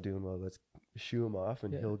guy's not doing well, let's shoo him off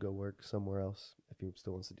and he'll go work somewhere else if he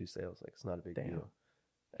still wants to do sales. Like, it's not a big deal.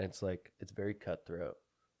 And it's like, it's very cutthroat.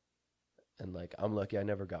 And like, I'm lucky I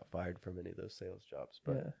never got fired from any of those sales jobs.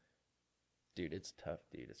 But dude, it's tough,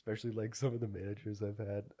 dude. Especially like some of the managers I've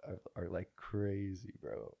had are like crazy,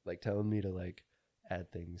 bro. Like telling me to like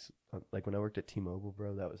add things. Like when I worked at T-Mobile,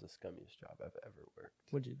 bro, that was the scummiest job I've ever worked.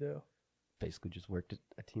 What'd you do? basically just worked at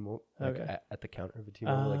a T-Mobile, Okay. at the counter of a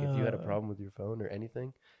T-Mobile. Like if you had a problem with your phone or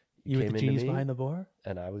anything, You were came the into genius me, behind the bar?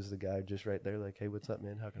 and I was the guy just right there, like, hey, what's up,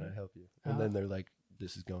 man? How can I help you? And then they're like,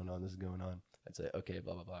 this is going on, this is going on. I'd say, okay,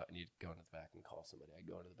 blah, blah, blah. And you'd go into the back and call somebody. I'd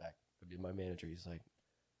go into the back. It'd be my manager. He's like,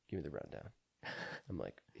 give me the rundown. I'm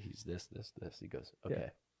like, he's this. He goes, okay. Yeah.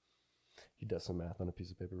 He does some math on a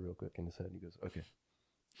piece of paper real quick in his head. And he goes, okay,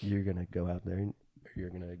 you're going to go out there and you're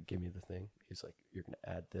going to give me the thing. He's like, you're going to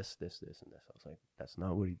add this, and this. I was like, that's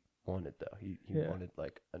not what he wanted, though. He wanted,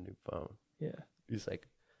 like, a new phone. Yeah. He's like,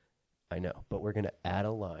 I know, but we're going to add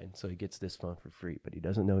a line so he gets this phone for free, but he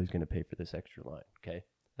doesn't know he's going to pay for this extra line, okay?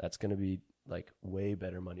 That's going to be, like, way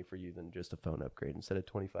better money for you than just a phone upgrade. Instead of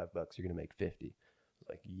 $25, you're going to make 50. I was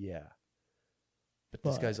like, yeah. But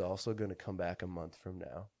this guy's also going to come back a month from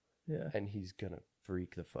now. Yeah. And he's going to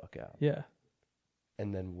freak the fuck out. Yeah.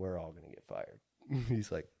 And then we're all going to get fired.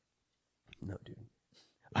 He's like, no, dude.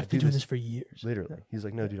 I've been doing this for years. Literally. Yeah. He's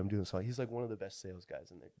like, no, dude, I'm doing this. He's like one of the best sales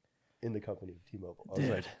guys in the company of T-Mobile. I was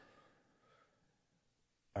like,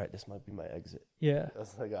 all right, this might be my exit. Yeah. I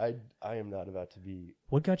was like, I am not about to be.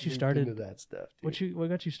 What got you started into that stuff, dude. What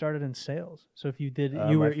got you started in sales? So if you did,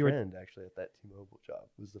 my friend actually at that T-Mobile job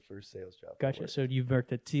was the first sales job. Gotcha. So you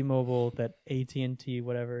worked at T-Mobile, that AT&T,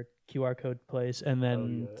 whatever QR code place, and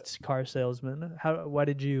then car salesman. Why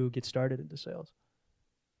did you get started into sales?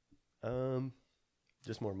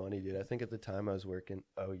 Just more money, dude. I think at the time I was working.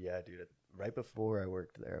 Oh yeah, dude. Right before I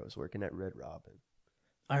worked there, I was working at Red Robin.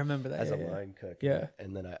 I remember that as a line cook. Yeah,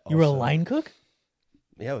 and then you were a line cook.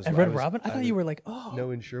 Yeah, I was at Red Robin. I thought you were like,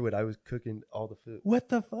 no, in Sherwood, I was cooking all the food. What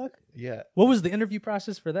the fuck? Yeah. What was the interview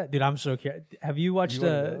process for that, dude? I'm so curious. Have you watched?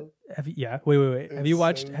 Yeah. Wait. Have you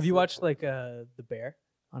watched like The Bear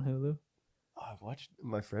on Hulu? Oh, I've watched.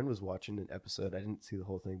 My friend was watching an episode. I didn't see the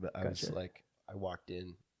whole thing, but I was like, I walked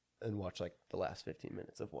in and watched like the last 15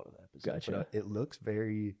 minutes of one of the episodes. Gotcha. But, it looks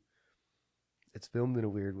very. It's filmed in a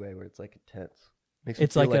weird way where it's like intense. Makes me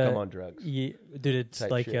feel like I'm on drugs. Yeah, dude, it's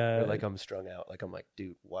like or like I'm strung out. Like I'm like,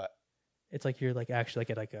 dude, what? It's like you're like actually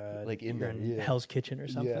like in Hell's Kitchen or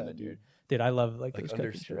something. Yeah, dude, I love like those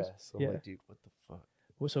under stress. So I'm like, dude, what the fuck?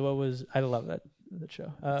 Well, so what was? I love that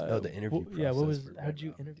show. The interview. Yeah, what was? How'd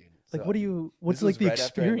you interview? Like, what do you? What's like the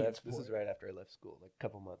experience? This is right after I left school, like a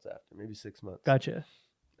couple months after, maybe 6 months. Gotcha.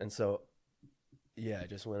 And so, yeah, I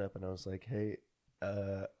just went up and I was like, hey,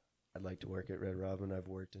 I'd like to work at Red Robin. I've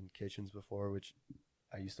worked in kitchens before, which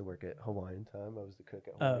I used to work at Hawaiian Time. I was the cook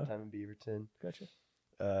at Hawaiian Time in Beaverton. Gotcha.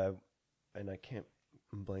 And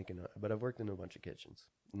I'm blanking on it, but I've worked in a bunch of kitchens.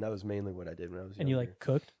 And that was mainly what I did when I was younger. And you like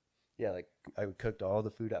cooked? Yeah, like I cooked all the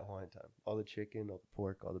food at Hawaiian Time. All the chicken, all the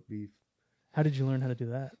pork, all the beef. How did you learn how to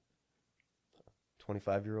do that?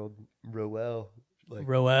 25-year-old Roel. Like,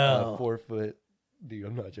 Roel. 4 foot. Dude,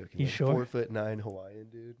 I'm not joking. He's like, 4'9" Hawaiian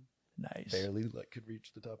dude. Nice. Barely could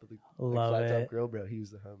reach the top of the flat top grill, bro. He was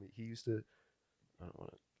the homie. He used to. I don't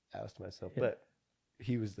want to oust myself, but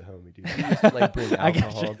he was the homie, dude. He used to like bring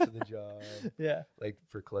alcohol to the job. Yeah. Like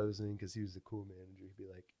for closing, because he was the cool manager.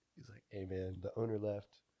 He's like, hey man, the owner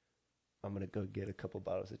left. I'm gonna go get a couple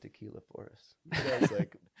bottles of tequila for us. And I was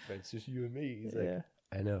like, but it's just you and me. He's like,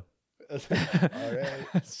 I know. I was like, all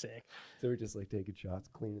right. Sick. So we're just like taking shots,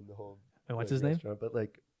 cleaning the whole. And what's his name? But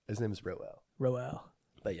like, his name is Roel. Roel.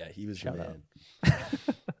 But yeah, he was the man.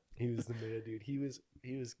 He was the man, dude. He was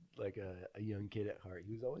like a young kid at heart.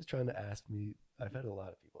 He was always trying to ask me. I've had a lot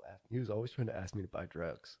of people ask me. He was always trying to ask me to buy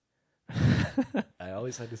drugs. I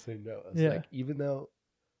always had to say no. I was like, even though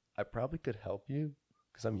I probably could help you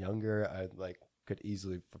because I'm younger, I like could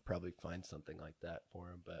easily probably find something like that for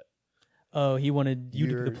him. But he wanted you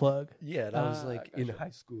to be the plug. Yeah, and I was like in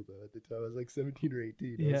high school though at the time. I was like 17 or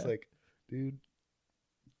 18. I was like, dude,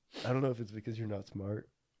 I don't know if it's because you're not smart,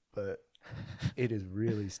 but it is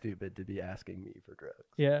really stupid to be asking me for drugs.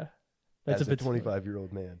 Yeah. That's as a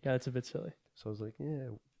 25-year-old man. Yeah, that's a bit silly. So I was like, yeah,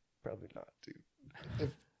 probably not,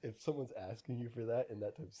 dude. If someone's asking you for that in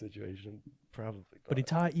that type of situation, probably not. But he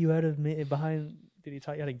taught you how to behind. Did he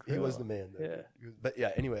taught you how to grill? He was the man, though. Yeah. But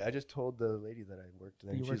yeah, anyway, I just told the lady that I worked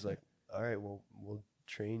there, and she's like, all right, well, we'll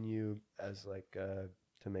train you as like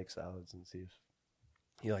to make salads and see if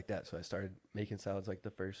you like that. So I started making salads like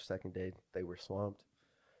the second day. They were swamped.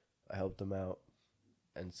 I helped them out.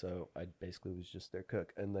 And so I basically was just their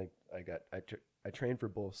cook. And like I trained for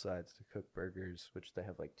both sides to cook burgers, which they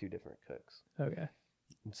have like 2 different cooks. Okay.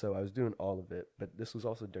 And so I was doing all of it, but this was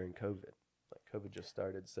also during COVID. Like COVID just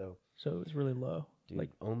started, so it was really low. Dude, like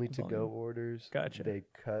only to go orders. Gotcha. They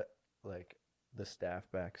cut like the staff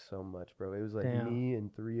back so much, bro. It was like me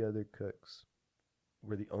and 3 other cooks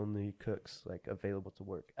were the only cooks like available to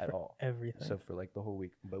work at all. Everything. So for like the whole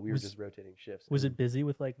week, but we were just rotating shifts. Was it busy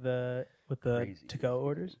with like the to-go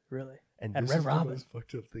orders? Really? And at this Red is Robin. the most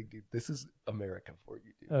fucked up thing, dude. This is America for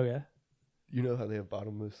you, dude. Oh yeah. You know how they have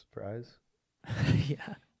bottomless fries?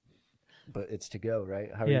 Yeah. But it's to go, right?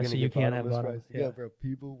 How are Yeah, you so gonna you get can't have bottomless bottom- fries? yeah. Yeah, bro.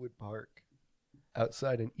 People would park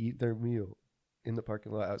outside and eat their meal in the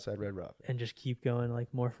parking lot outside Red Robin. And just keep going,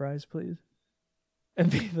 like, more fries, please. And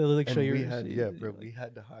they'll like show And you. we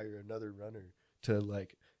had to hire another runner to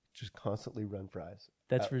like just constantly run fries.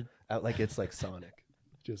 That's out like it's like Sonic,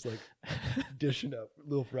 just like dishing up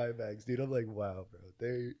little fry bags, dude. I'm like, wow, bro.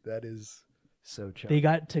 That is so chunky. They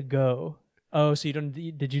got to go. Oh, so you don't?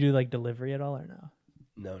 Did you do like delivery at all or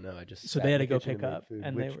no? No, I just So sat they had in to the go kitchen pick and made up, food,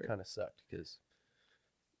 and which they were kind of sucked because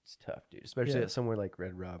it's tough, dude. Especially Yeah. at somewhere like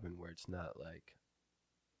Red Robin where it's not like,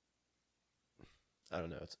 I don't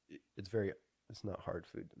know. It's not hard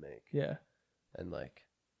food to make. Yeah. And like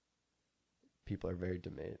people are very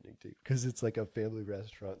demanding too because it's like a family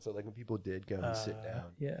restaurant. So like when people did go and sit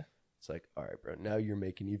down, Yeah. it's like, all right, bro, now you're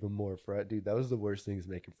making even more fries. Dude, that was the worst thing is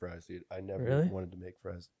making fries, dude. I never Really? wanted to make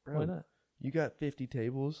fries. Bro, Why not? you got 50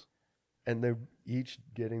 tables and they're each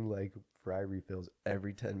getting like fry refills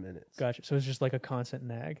every 10 minutes. Gotcha. So it's just like a constant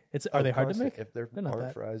nag. Are they hard to Constant. make? If there They're not aren't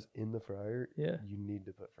that- fries in the fryer, Yeah. you need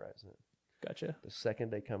to put fries in. Gotcha. The second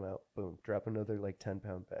they come out, boom, drop another like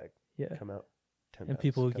 10-pound bag. Yeah. Come out 10 And pounds,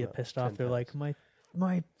 people come get out pissed 10 off. They're like, pounds.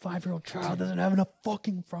 my 5-year-old child doesn't have enough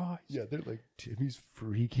fucking fries. Yeah, they're like, Timmy's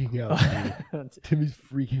freaking out. Dude. Timmy's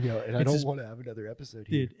freaking out, and I don't want to have another episode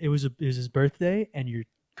here. Dude, it was his birthday, and you're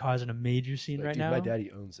causing a major scene Like, right dude, now. my daddy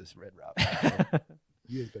owns this Red Robin.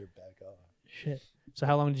 You guys better back off. Shit. So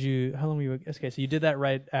how long were you? Okay, so you did that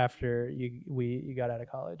right after you got out of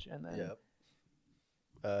college, and then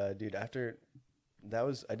Dude, after that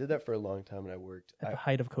was, I did that for a long time, and I worked at the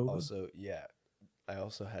height of COVID. Also, yeah, I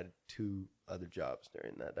also had 2 other jobs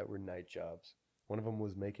during that were night jobs. One of them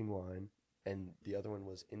was making wine, and the other one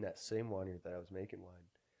was in that same winery that I was making wine,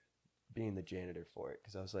 being the janitor for it.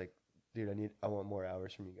 Because I was like, dude, I want more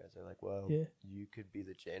hours from you guys. They're like, well, Yeah. you could be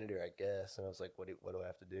the janitor, I guess. And I was like, what do I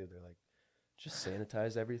have to do? They're like, just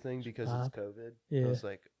sanitize everything because it's COVID. Yeah. And I was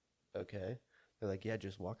like, okay. They're like, yeah,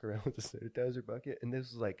 just walk around with a sanitizer bucket. And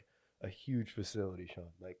this was like a huge facility, Sean.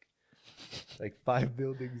 Like 5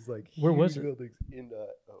 buildings, like Where huge was it? buildings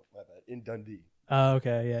in Dundee. Oh,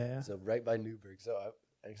 okay, yeah. So right by Newburgh. So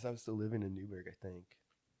I was still living in Newburgh, I think.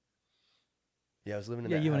 Yeah, I was living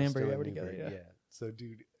in that you and house Amber, still yeah, in were together, Newburgh, yeah. So,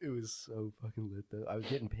 dude, it was so fucking lit, though. I was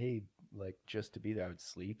getting paid, like, just to be there. I would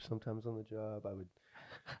sleep sometimes on the job.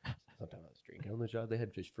 Sometimes I was drinking on the job. They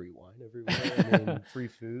had just free wine everywhere and then free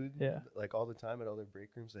food. Yeah. Like, all the time at all their break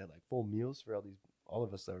rooms. They had, like, full meals for all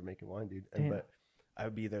of us that were making wine, dude. But I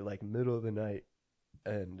would be there, like, middle of the night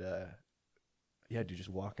and, yeah, dude, just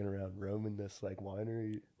walking around roaming this, like,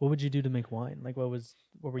 winery. What would you do to make wine? Like, what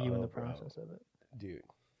were you in the bro. process of it? Dude.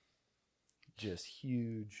 Just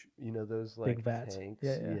huge, those like Big vats. tanks.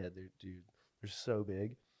 Yeah. They're so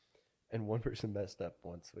big. And one person messed up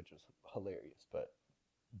once, which was hilarious, but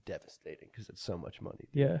devastating because it's so much money.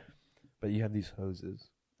 Dude. Yeah. But you have these hoses.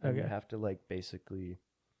 And you Okay. have to like basically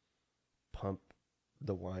pump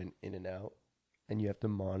the wine in and out. And you have to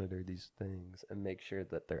monitor these things and make sure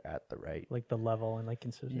that they're at the right. Like the level and like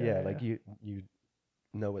consistency. Yeah, like you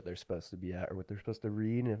know what they're supposed to be at or what they're supposed to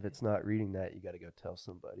read. And if it's not reading that, you got to go tell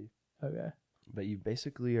somebody. Okay. But you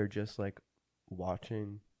basically are just like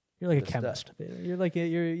watching. You're like a the chemist. stuff. You're like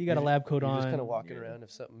you got a lab coat on. You're just kind of walking around.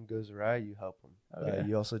 If something goes awry, you help them. Okay.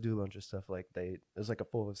 You also do a bunch of stuff like there's like a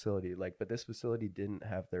full facility. Like, but this facility didn't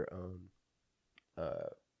have their own,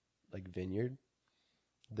 like vineyard.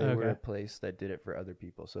 They were a place that did it for other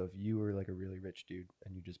people. So if you were like a really rich dude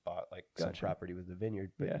and you just bought like some property with a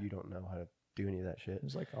vineyard, but you don't know how to do any of that shit. It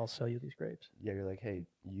was like, I'll sell you these grapes. Yeah, you're like, hey,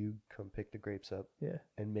 you come pick the grapes up. Yeah.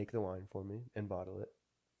 And make the wine for me and bottle it,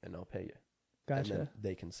 and I'll pay you. Gotcha. And then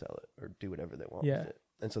they can sell it or do whatever they want Yeah. with it.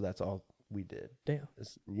 And so that's all we did. Damn.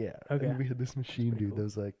 Yeah. Okay. And we had this machine, dude. cool. That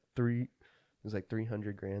was like it was like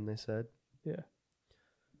 $300,000, they said. Yeah.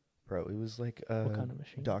 Bro, it was like What kind of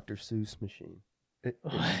machine? Dr. Seuss machine.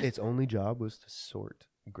 Its only job was to sort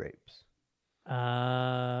grapes.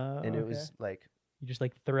 And it was like you just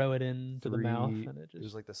like throw it into the mouth and it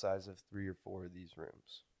was like the size of 3 or 4 of these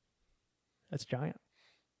rooms. That's giant.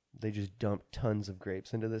 They just dumped tons of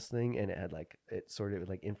grapes into this thing, and it had like it sorted with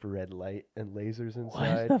like infrared light and lasers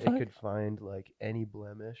inside. the It fuck? could find like any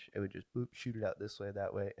blemish. It would just boop, shoot it out this way,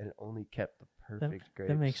 that way, and it only kept the perfect grapes.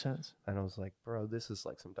 That makes sense. And I was like, bro, this is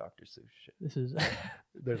like some Dr. Seuss shit. This is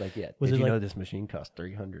They're like, yeah. Was Did it you like- know this machine cost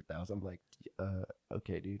 $300,000? I'm like,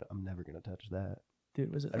 okay, dude, I'm never gonna touch that.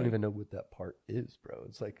 Dude, was it? I don't even know what that part is, bro.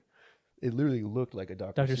 It's like it literally looked like a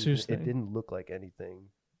Dr. Seuss thing. It didn't look like anything.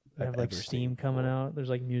 You have like steam coming out. There's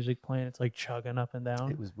like music playing. It's like chugging up and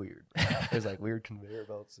down. It was weird. There's like weird conveyor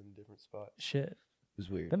belts in different spots. Shit. It was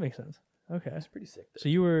weird. That makes sense. Okay. It's pretty sick. Though. So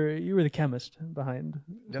you were the chemist behind.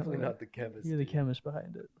 Definitely not the chemist. You're the chemist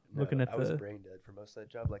behind it. No, looking at I was brain dead for most of that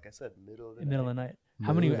job. Like I said, middle of the night.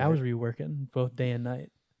 How many hours were you working, both day and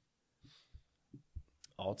night?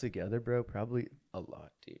 Altogether, bro, probably a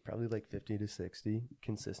lot, dude. Probably like 50 to 60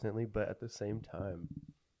 consistently. But at the same time,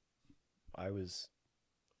 I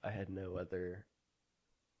had no other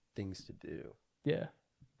things to do. Yeah.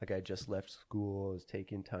 Like I just left school. I was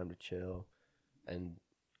taking time to chill, and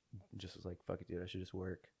just was like, "Fuck it, dude. I should just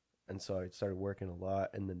work." And so I started working a lot,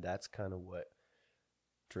 and then that's kind of what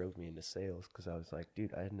drove me into sales, because I was like,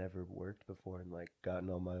 dude, I had never worked before and like gotten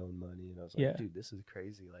all my own money, and I was like, dude, this is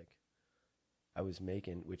crazy. Like I was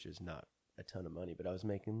making, which is not a ton of money, but I was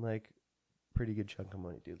making like pretty good chunk of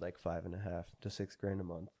money, dude, like $5.5 to $6 grand a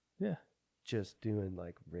month. Yeah. Just doing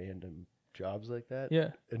like random jobs like that.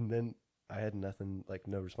 Yeah. And then I had nothing, like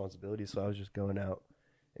no responsibility, so I was just going out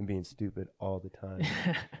and being stupid all the time.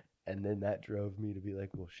 And then that drove me to be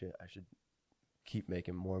like, well, shit, I should keep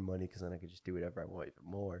making more money, because then I could just do whatever I want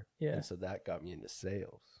even more. Yeah. And so that got me into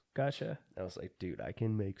sales. Gotcha. I was like, dude, I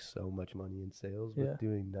can make so much money in sales with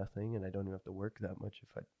doing nothing, and I don't even have to work that much if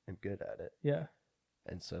I am good at it. Yeah.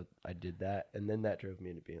 And so I did that, and then that drove me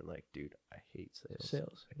into being like, dude, I hate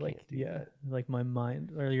sales. I like, can't do that. Like my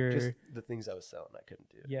mind, or your... Just the things I was selling, I couldn't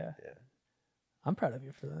do. Yeah. Yeah. I'm proud of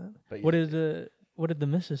you for that. But what did the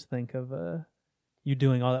missus think of you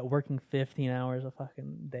doing all that, working 15 hours a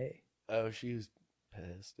fucking day? Oh, she was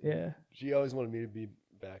pissed. Dude. Yeah. She always wanted me to be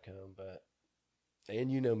back home, but...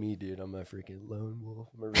 And you know me, dude. I'm a freaking lone wolf.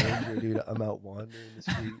 I'm a ranger, dude. I'm out wandering the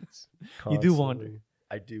streets. Constantly. You do wander.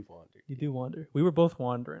 I do wander. You do wander. We were both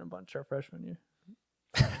wandering a bunch our freshman year.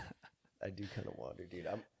 I do kind of wander, dude.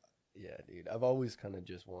 Dude. I've always kind of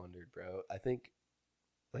just wandered, bro. I think,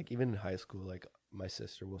 like, even in high school, like, my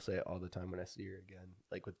sister will say it all the time when I see her again,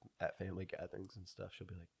 like, at family gatherings and stuff. She'll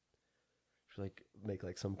make,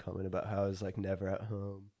 like, some comment about how I was, like, never at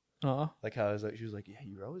home. Like how I was like, she was like, yeah,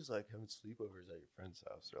 you were always like having sleepovers at your friend's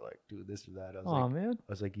house, or like doing this or that. I was man.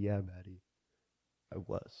 I was like, yeah, Maddie, I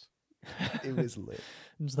was. It was lit.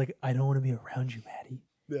 I'm just like, I don't want to be around you, Maddie.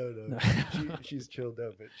 No. She's chilled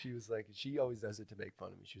out, but she was like, she always does it to make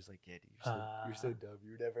fun of me. She was like, yeah, dude, you're so dumb.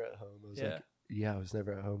 You were never at home. I was like, yeah, I was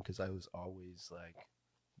never at home because I was always like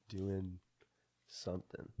doing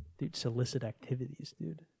something. Dude, solicit activities,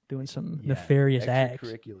 dude. Doing some nefarious acts.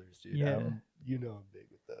 Extracurriculars, dude. Yeah. You know I'm big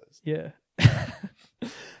with those. Yeah.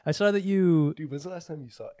 I saw that you... Dude, when's the last time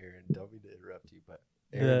you saw Aaron? Don't mean to interrupt you, but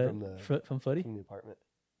Aaron from Footy? From the apartment.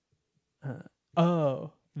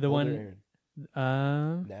 The one...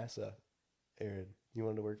 Aaron. NASA. Aaron. You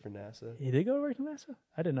wanted to work for NASA? He did go to work for NASA?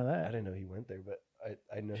 I didn't know that. I didn't know he went there, but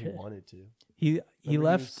I know he wanted to. He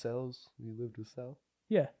left... Cells? He lived with Sal?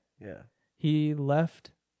 Yeah. Yeah. He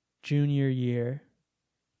left junior year,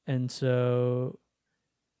 and so...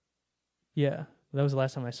 Yeah, that was the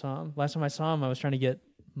last time I saw him. Last time I saw him, I was trying to get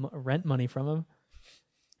rent money from him.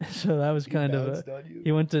 So that was kind of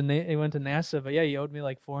he went to NASA, but yeah, he owed me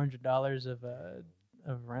like $400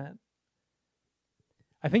 of rent.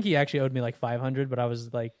 I think he actually owed me like $500, but I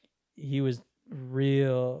was like, he was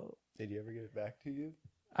real. Did he ever get it back to you?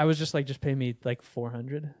 I was just like, just pay me like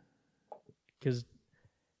 $400, because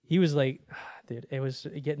he was like, dude, it was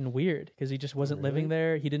getting weird because he just wasn't living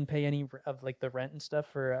there. He didn't pay any of like the rent and stuff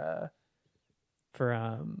for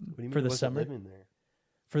the summer. Living there?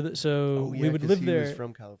 We would live there. He was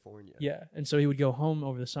from California. Yeah, and so he would go home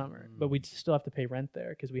over the summer, but we'd still have to pay rent there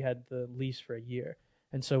because we had the lease for a year.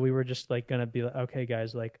 And so we were just like gonna be like, okay,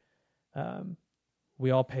 guys, like,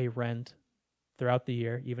 we all pay rent throughout the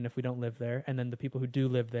year, even if we don't live there, and then the people who do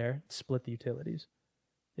live there split the utilities.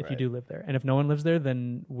 If you do live there, and if no one lives there,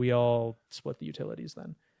 then we all split the utilities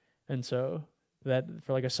then. And so that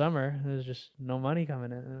for like a summer, there's just no money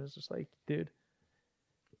coming in, and it was just like, dude.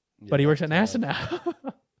 Yeah, but he works at NASA now.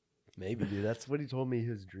 Maybe, dude. That's what he told me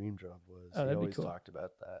his dream job was. He always talked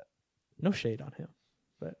about that. No shade on him,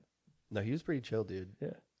 but no, he was pretty chill, dude.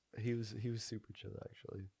 Yeah, he was super chill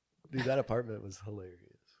actually. Dude, that apartment was hilarious.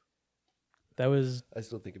 I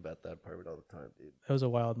still think about that apartment all the time, dude. That was a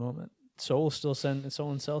wild moment. Soul and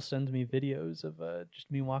Cell sends me videos of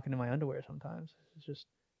just me walking in my underwear sometimes. It's just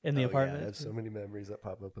in the apartment. Yeah, I have so many memories that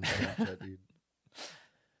pop up on Snapchat, dude.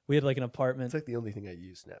 We had like an apartment. It's like the only thing I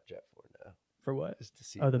use Snapchat for now. For what? Just to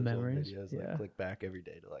see the memories. Videos, like, click back every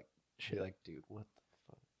day to like be like, dude, what the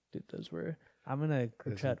fuck? Dude, those were. I'm gonna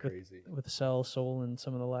group chat with Cell, Soul, and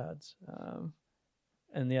some of the lads.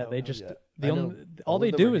 And yeah, they just all they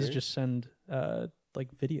of them do are is here? just send like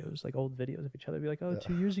videos, like old videos of each other. Be like, oh,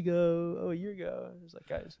 2 years ago, oh, a year ago. It's like,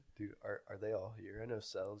 guys, Dude, are they all here? I know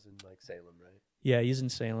Cell's in like Salem, right? yeah, he's in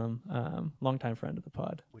Salem. Longtime friend of the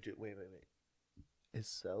pod. Wait. Is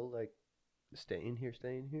Cell like staying here?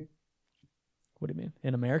 What do you mean?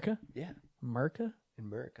 In America? Yeah, America? in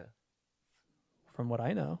America. From what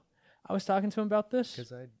I know, I was talking to him about this.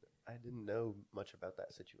 Because I didn't know much about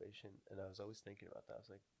that situation, and I was always thinking about that. I was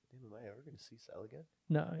like, damn, am I ever going to see Cell again?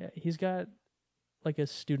 No, yeah, he's got like a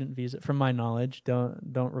student visa. From my knowledge, don't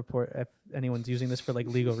report if anyone's using this for like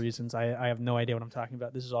legal reasons. I have no idea what I'm talking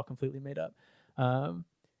about. This is all completely made up.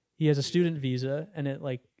 He has a student visa, and it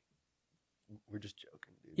like we're just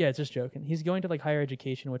joking, dude. Yeah, it's just joking. He's going to like higher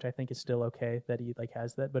education, which I think is still okay that he like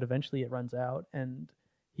has that, but eventually it runs out, and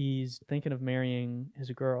he's thinking of marrying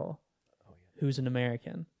his girl, who's an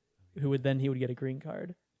American, he would get a green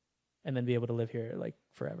card, and then be able to live here like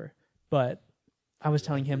forever. But I was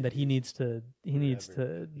telling him that he needs to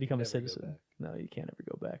become a citizen. No, you can't ever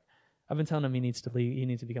go back. I've been telling him he needs to leave. He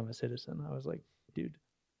needs to become a citizen. I was like, dude.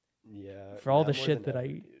 Yeah. For all the shit that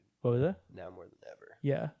dude. What was it? Now more than ever.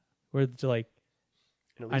 Yeah. Where it's like,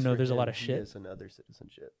 I know there's a lot of shit. He has another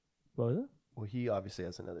citizenship. What was it? Well, he obviously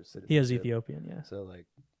has another citizenship. He has Ethiopian, yeah. So like,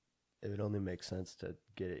 it would only make sense to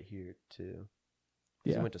get it here too.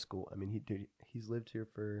 Yeah. He went to school. I mean, he's lived here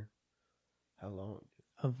for how long?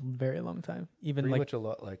 A very long time. Even pretty like much a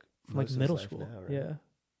lot, like middle school. Now, right? Yeah.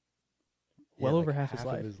 Well over half his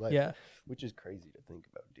life. Yeah. Which is crazy to think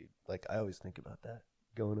about, dude. Like I always think about that,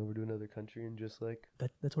 going over to another country and just like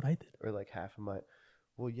that's what I did. Or like half of my.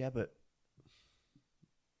 Well, yeah, but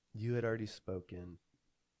you had already spoken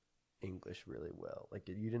English really well. Like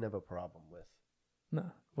you didn't have a problem with.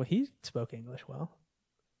 No. Well, he spoke English well.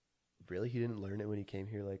 Really? He didn't learn it when he came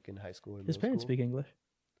here, like in high school or his parents speak English.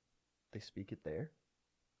 They speak it there?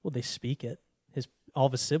 Well, they speak it. All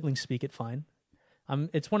of his siblings speak it fine.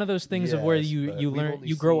 It's one of those things of where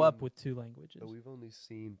you grow up with two languages. But we've only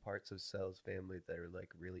seen parts of Cell's family that are like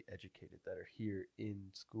really educated, that are here in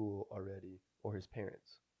school already, or his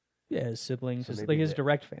parents. Yeah, his siblings, like his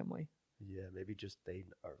direct family. Yeah, maybe just they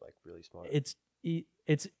are like really smart. It's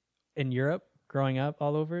in Europe, growing up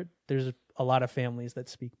all over, there's a lot of families that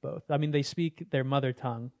speak both. I mean, they speak their mother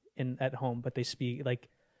tongue at home, but they speak like,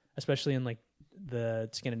 especially in like the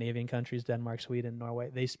Scandinavian countries, Denmark, Sweden, Norway,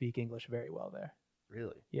 they speak English very well there.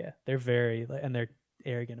 Really? Yeah, they're very, and they're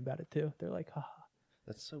arrogant about it too. They're like, haha.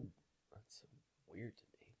 That's so weird to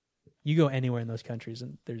me. You go anywhere in those countries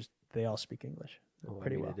and they all speak English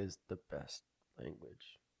pretty well. It is the best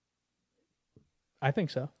language. I think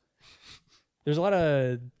so. There's a lot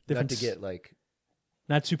of different. Not to get like.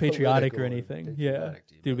 Not too patriotic or anything. Yeah,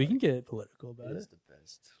 dude, we can get political about it. It is the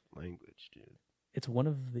best language, dude. It's one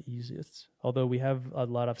of the easiest. Although we have a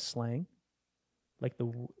lot of slang, like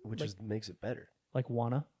makes it better. Like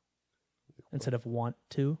wanna, instead of want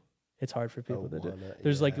to. It's hard for people to do.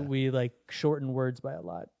 There's we like shorten words by a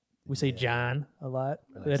lot. We say John a lot.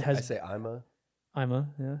 I say Ima. Ima,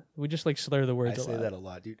 yeah. We just like slur the words a lot. I say that a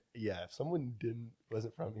lot, dude. Yeah, if someone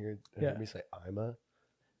wasn't from here and heard me say Ima.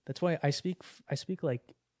 That's why I speak like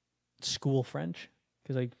school French,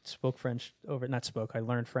 because I spoke French I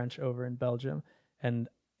learned French over in Belgium. And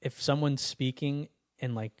if someone's speaking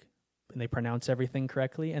and they pronounce everything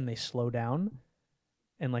correctly and they slow down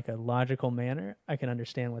in like a logical manner, I can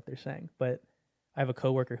understand what they're saying. But I have a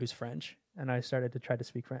coworker who's French, and I started to try to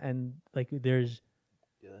speak French, and like that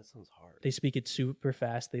sounds hard. They speak it super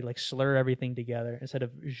fast. They like slur everything together instead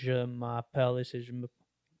of je m'appelle, it's je m'appelle.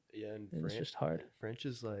 Yeah, and it's just hard. French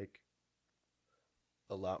is like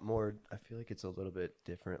a lot more. I feel like it's a little bit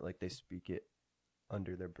different. Like they speak it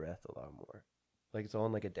under their breath a lot more. Like it's all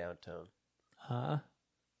in like a down tone.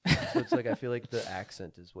 So it's like I feel like the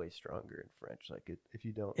accent is way stronger in French. Like if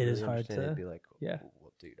you don't, it is hard to. It'd be like, yeah.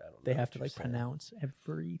 Well, dude, I don't know. They have to like pronounce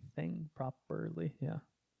everything properly. Yeah.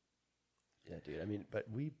 Yeah, dude. I mean, but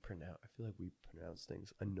I feel like we pronounce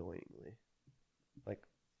things annoyingly, like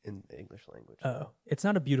in the English language. Oh, it's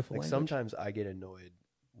not a beautiful language. Sometimes I get annoyed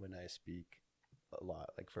when I speak a lot,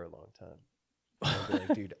 like for a long time. I'll be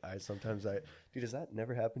like, dude, does that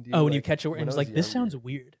never happen to you? Oh, when you catch a word and it's like, this sounds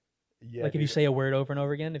weird. Yeah, like if you say a word over and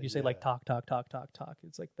over again, if you say like talk,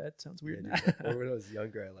 it's like, that sounds weird. Yeah, or when I was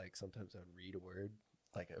younger, sometimes I would read a word,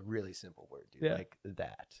 like a really simple word, dude, like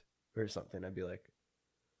that or something. I'd be like,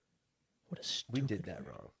 what a stupid we did that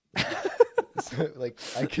wrong. So, like,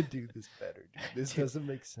 I could do this better, dude. This doesn't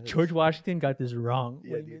make sense. George Washington got this wrong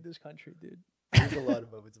when he made this country, dude. There's a lot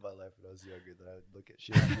of moments in my life when I was younger that I would look at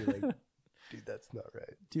shit and be like, dude, that's not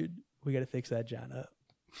right. Dude, we got to fix that John up.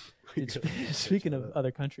 Dude, speaking of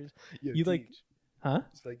other countries, you Huh?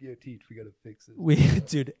 It's like, yo, teach, we gotta fix this.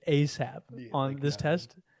 Dude, ASAP on like this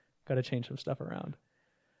test. Got to change some stuff around.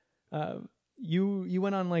 You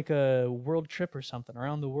went on like a world trip or something,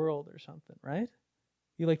 around the world or something, right?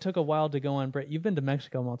 You like took a while to go on break. You've been to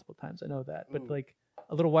Mexico multiple times, I know that. But like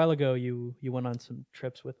a little while ago, you went on some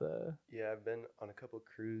trips with a. Yeah, I've been on a couple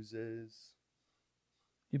cruises.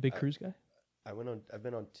 You a big cruise guy? I've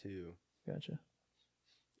been on 2. Gotcha.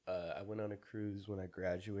 I went on a cruise when I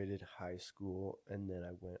graduated high school, and then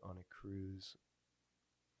I went on a cruise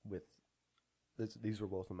with. These were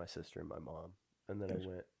both with my sister and my mom, and then I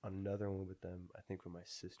went on another one with them. I think when my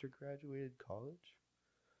sister graduated college,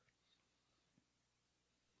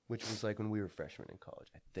 which was like when we were freshmen in college.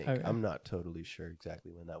 I think I'm not totally sure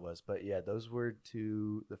exactly when that was, but yeah, those were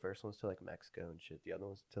to the first one's to like Mexico and shit. The other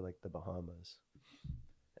one's to like the Bahamas,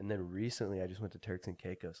 and then recently I just went to Turks and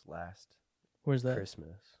Caicos last. Where's that?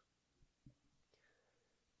 Christmas.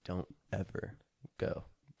 Don't ever go.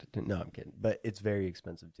 No, I'm kidding. But it's very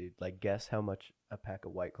expensive, dude. Like, guess how much a pack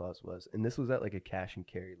of White Claws was? And this was at like a cash and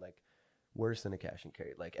carry, like worse than a cash and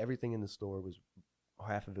carry. Like everything in the store was,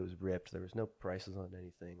 half of it was ripped. There was no prices on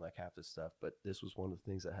anything, like half the stuff. But this was one of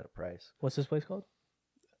the things that had a price. What's this place called?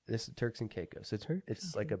 This is Turks and Caicos.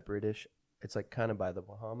 It's like a British. It's like kind of by the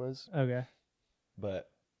Bahamas. Okay. But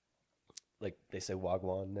like they say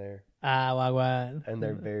wagwan there. Wagwan. And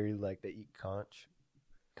they're very like, they eat conch.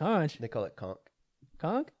 Conch? They call it conch.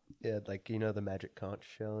 Conch? Yeah, like, you know, the magic conch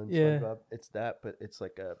shell in yeah. SpongeBob? It's that, but it's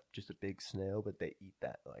like just a big snail, but they eat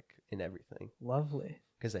that like in everything. Lovely.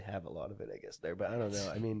 Because they have a lot of it, I guess, there. But I don't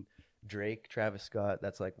know. I mean, Drake, Travis Scott,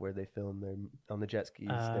 that's like where they film their on the jet skis.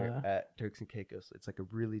 They're at Turks and Caicos. It's like a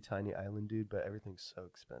really tiny island, dude, but everything's so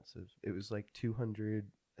expensive. It was like $200,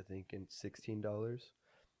 I think, and $16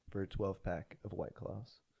 for a 12-pack of White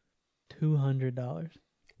Claws. $200.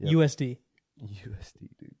 Yep. USD,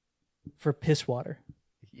 dude. For piss water.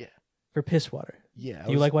 Yeah. For piss water. Yeah.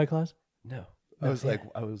 Do you like White Claws? No. I was like,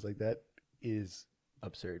 that is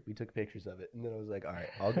absurd. We took pictures of it, and then I was like, all right,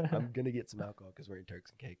 I'm gonna get some alcohol because we're in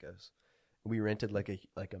Turks and Caicos. We rented like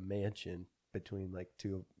a mansion between like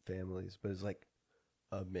 2 families, but it's like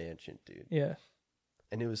a mansion, dude. Yeah.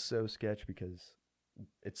 And it was so sketch because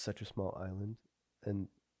it's such a small island, and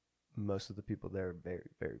most of the people there are very,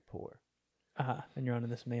 very poor. And you're on in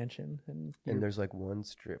this mansion, and there's like one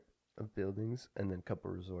strip of buildings, and then a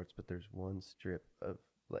couple resorts, but there's one strip of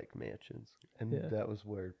like mansions, and that was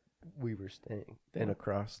where we were staying. Damn. And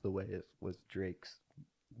across the way was Drake's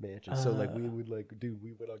mansion. So like we would like, dude,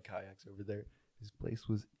 we went on kayaks over there. His place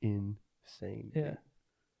was insane. Yeah. Dude.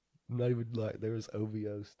 Not even like there was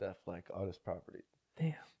OVO stuff like on his property.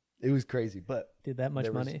 Damn. It was crazy, but did that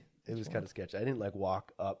much money? It was kind of sketchy. I didn't like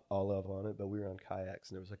walk up all up on it, but we were on kayaks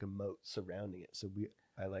and there was like a moat surrounding it. So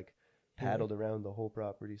I like paddled around the whole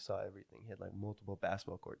property, saw everything. He had like multiple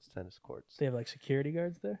basketball courts, tennis courts. They have like security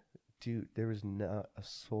guards there? Dude, there was not a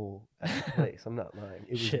soul at the place. I'm not lying.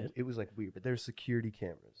 It was like weird, but there's security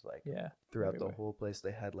cameras like throughout the whole place.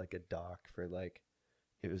 They had like a dock for like,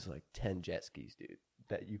 it was like 10 jet skis, dude,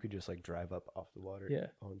 that you could just like drive up off the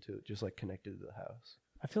water onto it, just like connected to the house.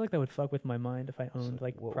 I feel like that would fuck with my mind if I owned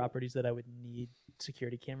like properties that I would need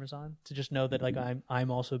security cameras on to just know that like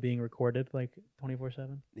I'm also being recorded like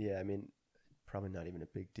 24/7. Yeah, I mean, probably not even a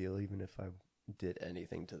big deal, even if I did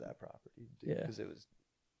anything to that property, dude, because it was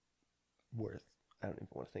worth. I don't even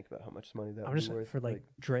want to think about how much money that was worth for like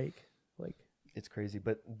Drake. Like it's crazy,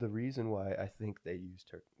 but the reason why I think they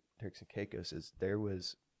used Turks and Caicos is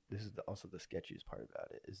this is also the sketchiest part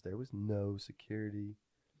about it is there was no security.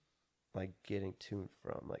 Like getting to and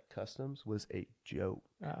from like customs was a joke.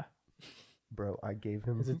 Bro, I gave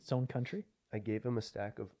him. Is it its own country? I gave him a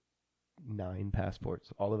stack of 9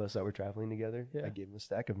 passports. All of us that were traveling together. Yeah. I gave him a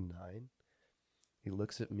stack of 9. He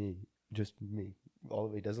looks at me, just me. All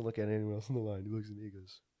of it. He doesn't look at anyone else in the line. He looks at me. He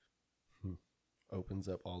goes, opens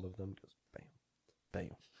up all of them. Goes bam,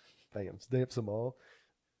 bam, bam. Stamps them all.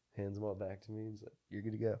 Hands them all back to me. He's like, "You're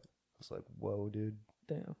good to go." I was like, "Whoa, dude.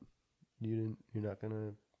 Damn. You're not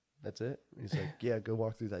gonna." That's it? He's like, yeah, go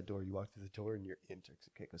walk through that door. You walk through the door and you're in Turks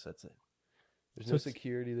and Caicos. That's it. There's no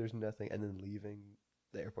security. There's nothing. And then leaving,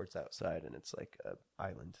 the airport's outside and it's like an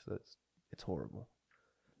island. So it's horrible.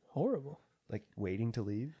 Horrible. Like waiting to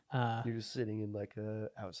leave. You're just sitting in like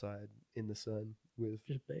outside in the sun with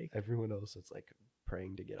just baked. Everyone else that's like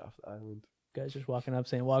praying to get off the island. Guys just walking up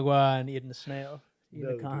saying, Wagwan, eating a snail,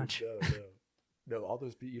 eating a conch. Dude, no, all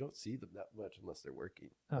those people, you don't see them that much unless they're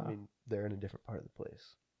working. I mean, they're in a different part of the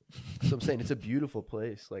place. So I'm saying it's a beautiful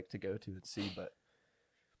place like to go to and see, but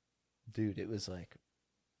dude, it was not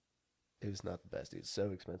the best. It's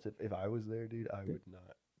so expensive. If I was there, dude, I would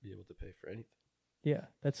not be able to pay for anything. Yeah,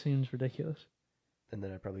 that seems ridiculous. And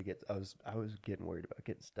then I was getting worried about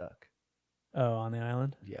getting stuck. Oh, on the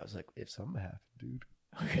island? Yeah, I was like, if something happened, dude.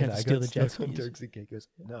 Okay, and I steal the jet skis. Turks and Caicos.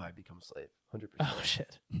 No, I'd become a slave, 100%. Oh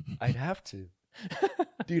shit! I'd have to,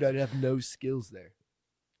 dude. I'd have no skills there.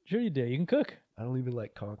 Sure, you do. You can cook. I don't even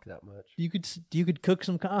like conch that much. You could cook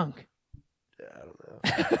some conch. Yeah, I don't know,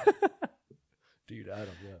 dude. I don't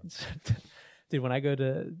know, dude. When I go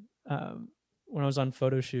to when I was on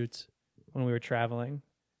photo shoots when we were traveling,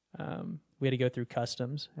 we had to go through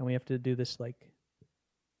customs, and we have to do this like.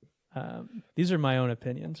 These are my own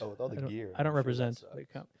opinions. Oh, with all the gear. I don't represent.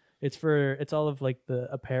 It's all of like the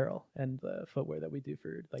apparel and the footwear that we do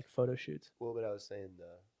for like photo shoots. Well, but I was saying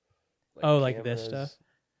like this stuff.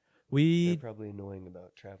 They're probably annoying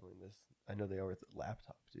about traveling this. I know they are with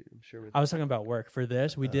laptops, dude. I'm sure. I was talking about work for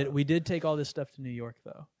this. We did take all this stuff to New York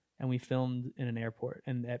though, and we filmed in an airport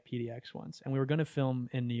and at PDX once. And we were going to film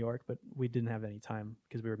in New York, but we didn't have any time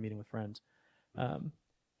because we were meeting with friends.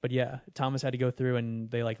 But yeah, Thomas had to go through and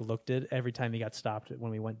they like looked at every time he got stopped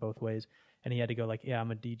when we went both ways, and he had to go like, yeah, I'm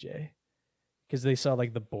a DJ, because they saw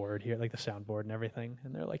like the board here, like the soundboard and everything,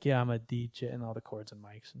 and they're like, yeah, I'm a DJ, and all the cords and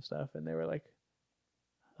mics and stuff, and they were like,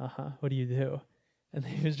 what do you do? And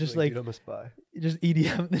he was just like, dude, I'm a spy. Just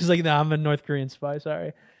EDM. He's like, no, I'm a North Korean spy.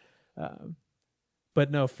 Sorry, but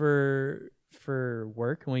no, for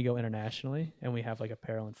work when we go internationally and we have like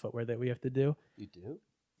apparel and footwear that we have to do. You do?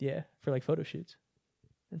 Yeah, for like photo shoots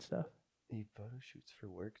and stuff. You photo shoots for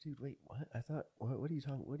work, dude? Wait, what? I thought, what are you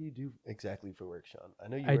talking? What do you do exactly for work, Sean? I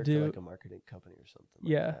know you work for like a marketing company or something.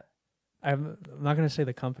 Yeah, like that. I'm not going to say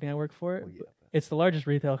the company I work for. Well, yeah, it's the largest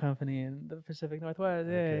retail company in the Pacific Northwest.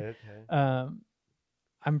 Okay.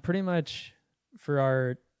 I'm pretty much for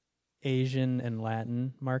our Asian and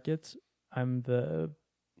Latin markets. You're the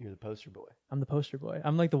poster boy. I'm the poster boy.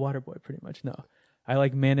 I'm like the water boy, pretty much. No, I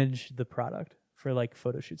like manage the product for like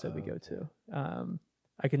photo shoots that we go to.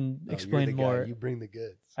 I can explain more. Guy. You bring the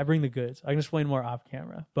goods. I bring the goods. I can explain more off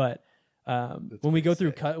camera. But when we go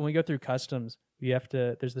through customs, we have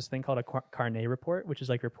to. There's this thing called a carnet report, which is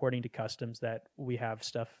like reporting to customs that we have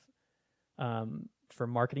stuff for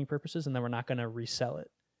marketing purposes, and then we're not going to resell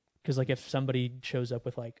it. Because like if somebody shows up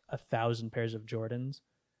with like 1,000 pairs of Jordans,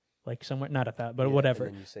 like somewhere, not 1,000, but whatever,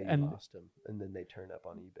 and then you say you lost them, and then they turn up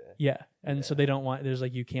on eBay. Yeah, and so they don't want. There's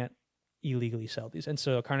like you can't illegally sell these, and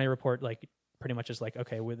so a carnet report like pretty much is like,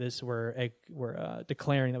 okay, with this we're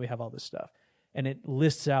declaring that we have all this stuff, and it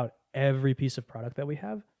lists out every piece of product that we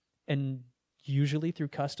have, and usually through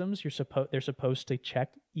customs they're supposed to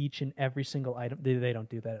check each and every single item. They don't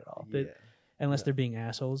do that at all, unless they're being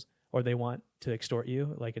assholes or they want to extort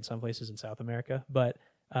you, like in some places in South America. But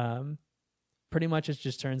pretty much it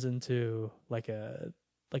just turns into like a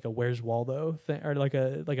Where's Waldo thing, or like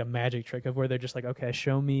a magic trick of where they're just like, okay,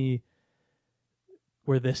 show me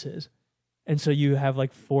where this is. And so you have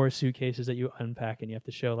like 4 suitcases that you unpack, and you have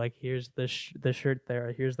to show like, here's the shirt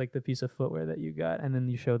there, here's like the piece of footwear that you got, and then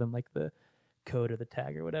you show them like the code or the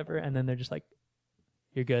tag or whatever, and then they're just like,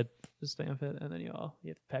 you're good, just stamp it, and then you have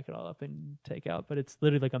to pack it all up and take out. But it's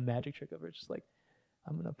literally like a magic trick over it. It's just like,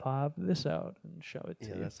 I'm gonna pop this out and show it to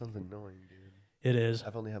you. Yeah, that sounds annoying, dude. It is.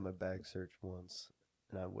 I've only had my bag searched once,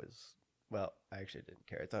 and I actually didn't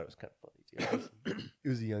care. I thought it was kind of funny too. It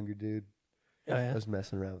was a younger dude. Oh, yeah. I was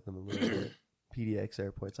messing around with him a little bit. PDX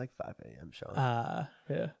airport. It's like 5 a.m., Sean.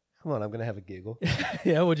 Yeah. Come on, I'm gonna have a giggle.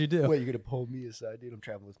 Yeah, what'd you do? Wait, you're gonna pull me aside, dude? I'm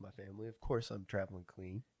traveling with my family. Of course, I'm traveling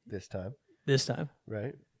clean this time.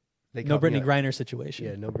 Right? No Brittany Griner situation.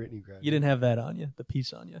 Yeah, no Brittany Griner. You didn't have that on you, the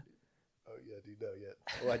piece on you. Oh yeah, dude. No, yeah.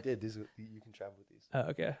 Oh, I did. You can travel with these. Oh,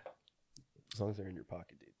 okay. As long as they're in your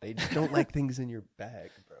pocket, dude. They just don't like things in your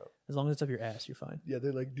bag, bro. As long as it's up your ass, you're fine. Yeah,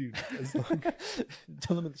 they're like, dude. As long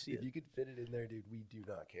Tell them to see if you could fit it in there, dude, we do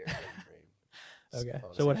not care. Okay. Honestly,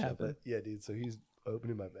 so what happened? Yeah, dude. So he's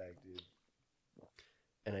opening my bag, dude,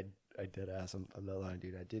 and I dead ass. I'm not lying,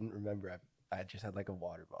 dude. I didn't remember. I just had like a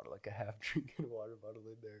water bottle, like a half drinking water bottle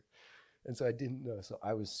in there, and so I didn't know. So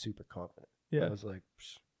I was super confident. Yeah. I was like,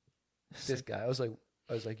 this guy. I was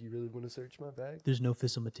like, you really want to search my bag? There's no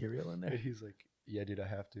fissile material in there. And he's like, yeah, dude, I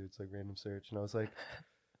have to. It's like random search, and I was like,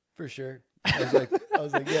 for sure. I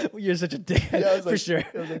was like, yeah. You're such a dick. Yeah, I was like, for sure.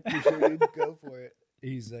 I was like, for sure, dude, go for it.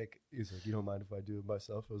 He's like, you don't mind if I do it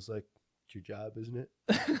myself? I was like, it's your job, isn't it?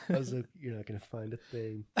 I was like, you're not gonna find a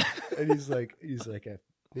thing. And he's like, I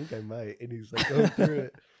think I might. And he's like, go through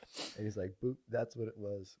it. And he's like, boop, that's what it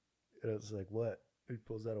was. And I was like, what? He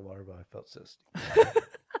pulls out a water bottle.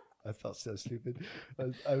 I felt so stupid.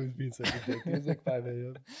 I was being such a dick. It was like 5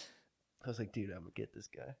 a.m. I was like, dude, I'm gonna get this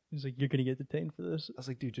guy. He's like, you're gonna get detained for this. I was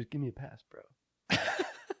like, dude, just give me a pass, bro.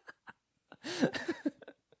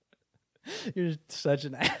 You're such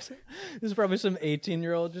an ass. There's probably some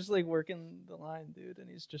 18-year-old just like working the line, dude, and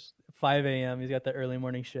he's just 5 a.m. He's got the early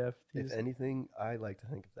morning shift. If anything, I like to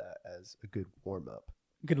think of that as a good warm up.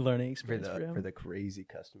 Good learning experience for the crazy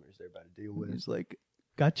customers they're about to deal with. He's like,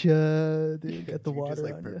 gotcha, dude. Get the water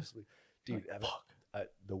just, on purposely. Dude, like,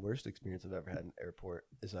 the worst experience I've ever had in an airport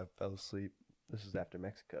is I fell asleep. This was after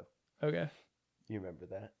Mexico. Okay. You remember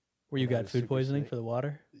that? Where you got food poisoning for the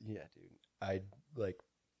water? Yeah, dude. I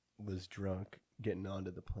was drunk getting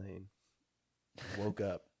onto the plane. Woke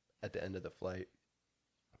up at the end of the flight.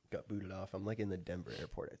 Got booted off. I'm like in the Denver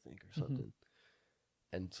airport, I think, or something.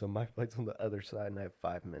 Mm-hmm. And so my flight's on the other side, and I have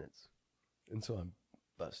 5 minutes. And so I'm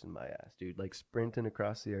busting my ass, dude. Like sprinting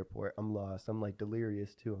across the airport. I'm lost. I'm like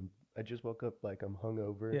delirious too. I just woke up like I'm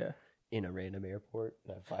hungover. Yeah. In a random airport.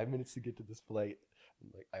 And I have 5 minutes to get to this flight. I'm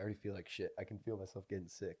like, I already feel like shit. I can feel myself getting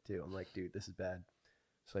sick too. I'm like, dude, this is bad.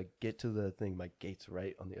 So I get to the thing. My gate's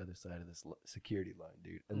right on the other side of this security line,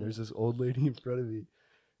 dude. And there's this old lady in front of me.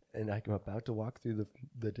 And I'm about to walk through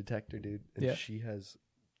the detector, dude. And she has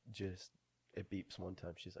just, it beeps one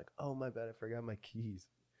time. She's like, oh, my bad. I forgot my keys.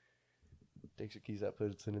 Takes her keys out,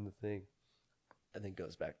 puts it in the thing. And then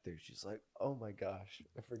goes back there. She's like, oh, my gosh.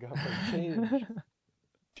 I forgot my change.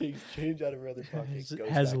 Takes change out of her other pocket.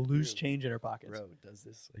 Has loose change in her pockets. Bro, does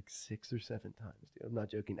this like 6 or 7 times, dude. I'm not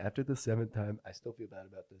joking. After the 7th time, I still feel bad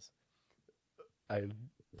about this. I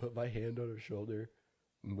put my hand on her shoulder,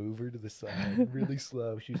 move her to the side really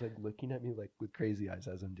slow. She's like looking at me like with crazy eyes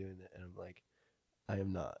as I'm doing it. And I'm like, I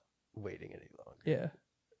am not waiting any longer. Yeah.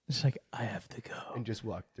 It's like, I have to go. And just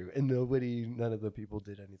walk through. And none of the people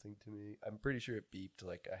did anything to me. I'm pretty sure it beeped.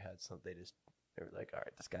 Like I had something. They were like, all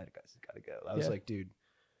right, this guy's got to go. I was like, dude,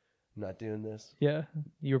 I'm not doing this. Yeah.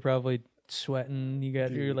 You were probably sweating.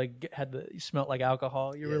 You smelled like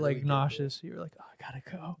alcohol. You were like nauseous. You were like, oh, I gotta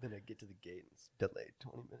go. Then I get to the gate and it's delayed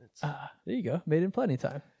 20 minutes. There you go. Made it in plenty of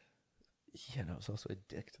time. Yeah, and I was also a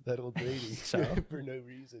dick to that old lady. So for no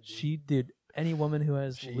reason. Dude. She did. Any woman who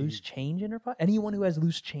has loose change in her pocket. Anyone who has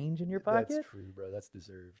loose change in your pocket. That's free, bro. That's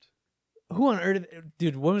deserved. Who on earth,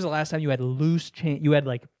 dude? When was the last time you had loose change? You had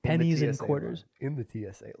like pennies and quarters in the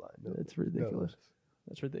TSA line. No, that's ridiculous. No.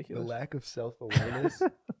 That's ridiculous. The lack of self-awareness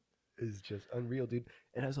is just unreal, dude.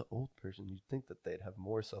 And as an old person, you'd think that they'd have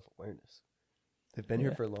more self-awareness. They've been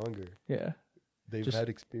here for longer. Yeah. They've had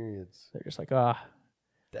experience. They're just like, I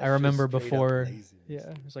remember before.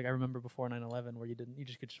 Yeah. It's like, I remember before 9/11 where you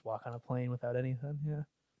just could just walk on a plane without anything. Yeah.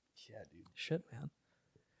 Yeah, dude. Shit, man.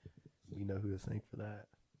 We know who to thank for that.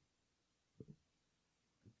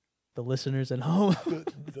 The listeners at home.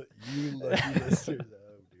 You lucky listeners at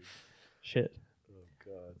home, dude. Shit. Oh,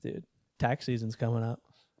 God. Dude, tax season's coming up.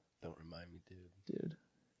 Don't remind me, dude. Dude.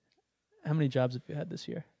 How many jobs have you had this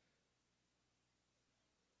year?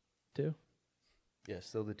 2? Yeah,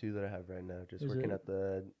 still the 2 that I have right now. Just working at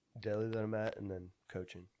the deli that I'm at and then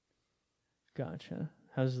coaching. Gotcha.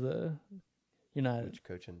 You're not... Which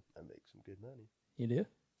coaching, I make some good money. You do?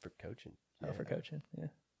 For coaching. Oh, for coaching, yeah.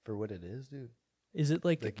 For what it is, dude. Is it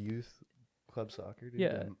like youth club soccer, dude?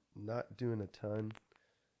 Yeah. I'm not doing a ton,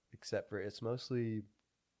 except for it's mostly...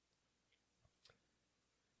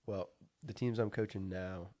 Well, the teams I'm coaching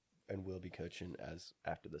now and will be coaching as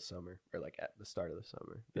after the summer, or like at the start of the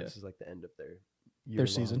summer. Yeah. This is like the end of their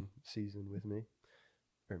season with me,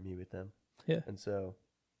 or me with them. Yeah. And so,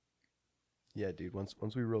 yeah, dude, once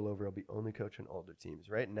we roll over, I'll be only coaching older teams.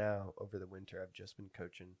 Right now, over the winter, I've just been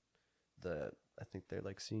coaching I think they're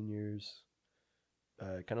like seniors,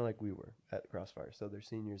 kind of like we were at Crossfire. So they're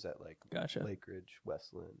seniors at like Lake Ridge,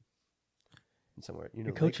 Westland, and somewhere. You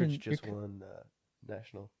know, Lake Ridge just won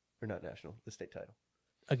the state title.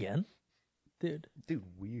 Again? Dude,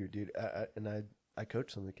 weird, dude. I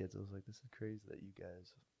coached some of the kids. I was like, this is crazy that you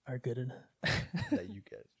guys are good enough. that you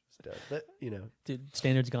guys stuff. But dude,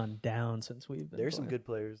 standards gone down since we've been. There's some good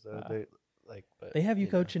players though. They have you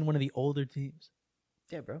coaching one of the older teams.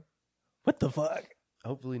 Yeah, bro. What the fuck?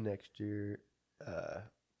 Hopefully next year,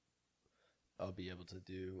 I'll be able to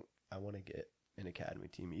do. I want to get an academy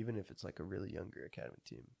team, even if it's like a really younger academy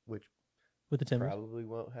team, which with the Timbers probably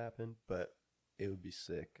won't happen, but it would be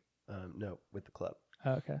sick. No, with the club.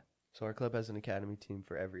 Oh, okay. So our club has an academy team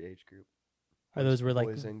for every age group. Are those were like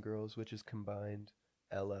boys and girls, which is combined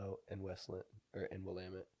LO and Westland and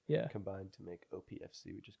Willamette. Yeah. Combined to make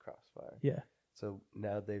OPFC, which is Crossfire. Yeah. So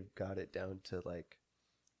now they've got it down to like,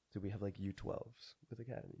 do we have like U12s with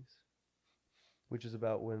academies, which is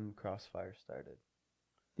about when Crossfire started.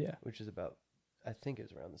 Yeah. Which is about, I think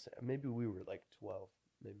it's around the same. Maybe we were like 12.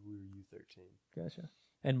 Maybe we were U13. Gotcha.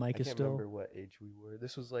 And Mike is still. I can't remember what age we were.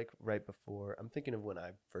 This was like right before. I'm thinking of when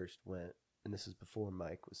I first went, and this is before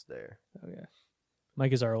Mike was there. Oh yeah.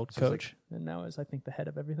 Mike is our old So it's coach, and now is, I think, the head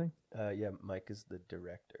of everything. Yeah, Mike is the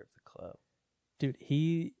director of the club. Dude,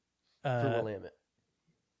 he... for Willamette.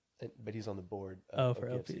 But he's on the board of for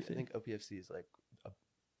OPFC. OPFC. I think OPFC is like,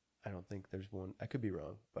 I don't think there's one. I could be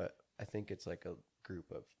wrong, but I think it's like a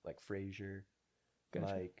group of like Frazier,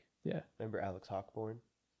 Gotcha. Mike. Yeah. Remember Alex Hawkborn?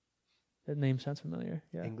 That name sounds familiar.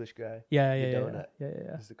 Yeah. English guy. Yeah. The Yeah. donut.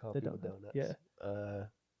 Yeah. Used to call The people donut. donuts. Yeah.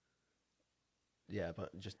 Yeah,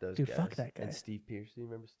 but just those Dude, guys. fuck that guy. And Steve Piercy.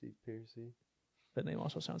 Remember Steve Piercy? That name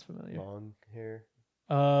also sounds familiar. Long hair.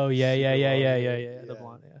 Oh, yeah. Super long hair. The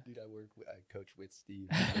blonde, yeah. Dude, I coach with Steve.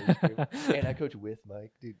 And I coach with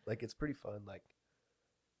Mike. Dude, like, it's pretty fun. Like,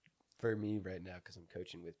 for me right now, because I'm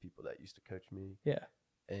coaching with people that used to coach me. Yeah.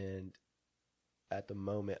 And at the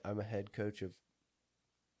moment, I'm a head coach of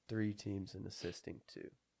 3 teams and assisting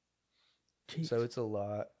 2. Jeez. So it's a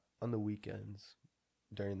lot on the weekends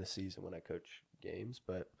during the season when I coach games,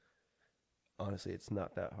 but honestly, it's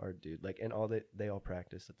not that hard, dude. Like, and they all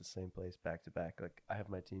practice at the same place back to back. Like, I have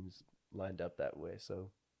my teams lined up that way,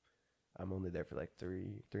 so I'm only there for like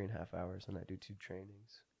 3.5 hours, and I do 2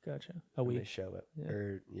 trainings. Gotcha. A week. They show up.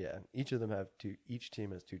 Yeah. Each of them have 2. Each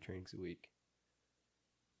team has 2 trainings a week,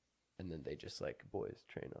 and then they just like boys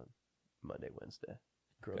train on Monday, Wednesday.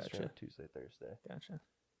 Girls train on Tuesday, Thursday. Gotcha.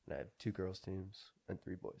 And I have 2 girls teams and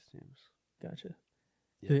 3 boys teams. Gotcha.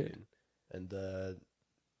 Yeah, dude. And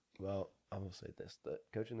well, I'm gonna say this: the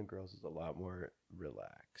coaching the girls is a lot more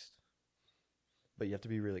relaxed, but you have to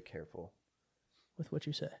be really careful with what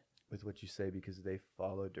you say. With what you say, because they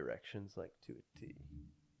follow directions like to a T.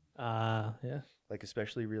 Yeah. Like,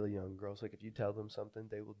 especially really young girls. Like, if you tell them something,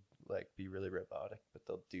 they will like be really robotic, but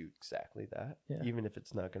they'll do exactly that. Yeah. Even if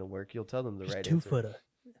it's not gonna work, you'll tell them the just right 2-footer,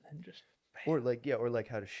 and then just. Or like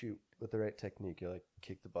how to shoot with the right technique. You like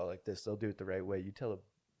kick the ball like this. They'll do it the right way. You tell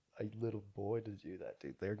a little boy to do that,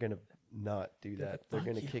 dude. They're gonna not do that. They're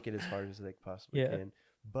gonna kick it as hard as they possibly can.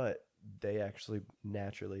 But they actually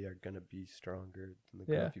naturally are gonna be stronger than the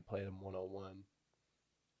girl if you play them 1-on-1.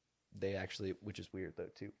 They actually, which is weird though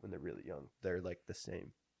too, when they're really young, they're like the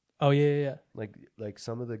same. Oh yeah. Like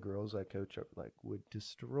some of the girls I coach are like would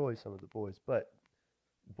destroy some of the boys, but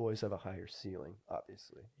boys have a higher ceiling,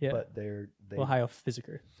 obviously. Yeah. But higher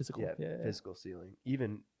physical. Yeah, physical ceiling.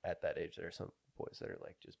 Even at that age, there are some boys that are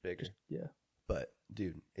like just bigger. But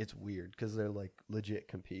dude, it's weird because they're like legit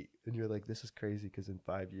compete, and you're like, this is crazy because in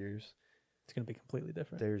 5 years, it's gonna be completely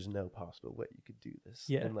different. There's no possible way you could do this.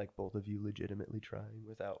 Yeah. And like both of you legitimately trying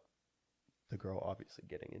without the girl obviously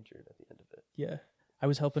getting injured at the end of it. Yeah. I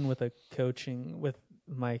was helping with a coaching with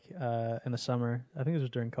Mike in the summer. I think this was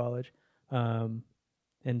during college. And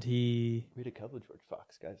we had a couple of George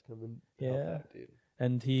Fox guys come and help out, dude.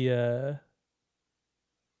 And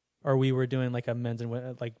we were doing like a men's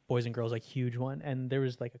and like boys and girls, like huge one. And there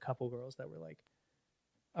was like a couple girls that were like,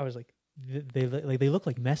 I was like, they look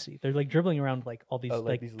like Messi. They're like dribbling around like all these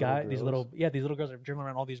these guys, these little girls are dribbling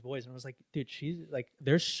around all these boys. And I was like, dude, she's like,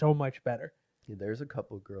 they're so much better. Yeah, there's a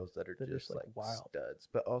couple of girls that are just like wild studs.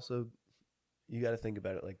 But also, you got to think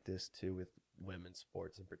about it like this too with women's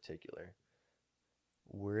sports in particular.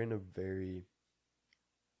 We're in a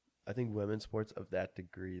I think women's sports of that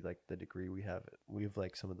degree, like the degree we have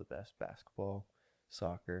like some of the best basketball,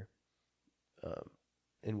 soccer,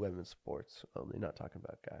 in women's sports. Only not talking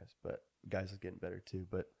about guys, but guys is getting better too.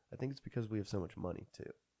 But I think it's because we have so much money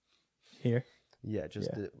too. Here? Yeah,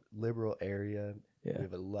 the liberal area. Yeah. We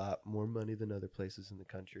have a lot more money than other places in the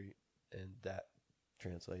country, and that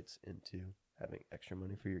translates into having extra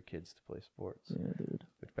money for your kids to play sports. Yeah, dude.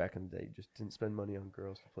 Which back in the day, you just didn't spend money on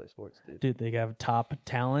girls to play sports, dude. Dude, they have top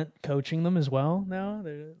talent coaching them as well now.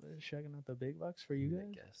 They're checking out the big bucks for you guys.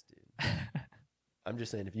 I guess, dude. I'm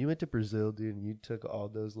just saying, if you went to Brazil, dude, and you took all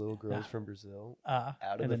those little girls from Brazil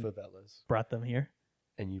out of the favelas, brought them here,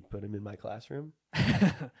 and you put them in my classroom,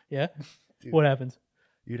 yeah, dude, what happens?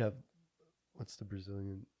 You'd have, what's the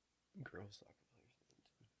Brazilian girls soccer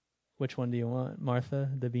players? Which one do you want?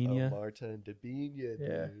 Martha, Dabinia? Oh, Marta and Dabinia,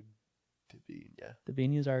 dude. Dabinia.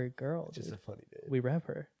 Dabinia's our girl, Just dude. a funny name. We rep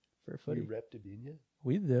her for footy. You rep Dabinia?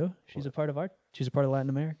 We do. She's a part of Latin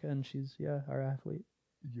America, and she's our athlete.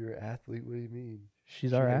 You're an athlete? What do you mean?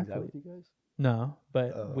 She's she our hangs athlete. Out with you guys? No,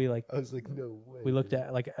 but we like. I was like, no way. We looked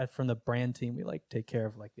at from the brand team. We like take care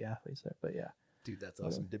of like the athletes there. But yeah, dude, that's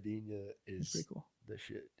awesome. Dabinia is pretty cool. The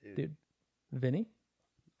shit, dude. Dude, Vinny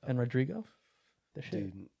and Rodrigo, the shit.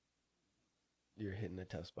 Dude, you're hitting a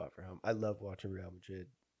tough spot for him. I love watching Real Madrid.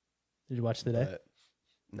 Did you watch today?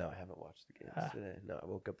 No, I haven't watched the games today. No, I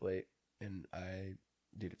woke up late and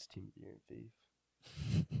dude, it's Team of the Year in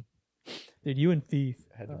FIFA. Dude, you and Thief.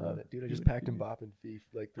 I had to run it. Dude, I just packed Mbop and Thief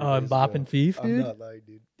like 3 days days Mbop ago. and Thief, dude? I'm not lying,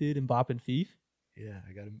 dude. Dude, Mbop and Thief? Yeah,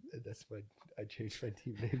 I got him. That's why I changed my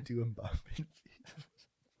team name to Mbappe.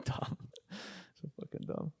 Dumb. So fucking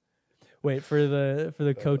dumb. Wait, for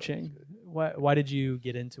the coaching, why did you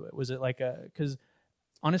get into it? Was it like because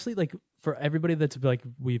honestly, like for everybody that's like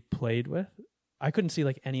we've played with, I couldn't see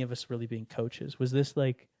like any of us really being coaches. Was this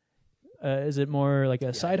like, is it more like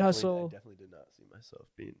a side hustle? I definitely did not see myself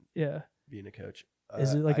being a coach.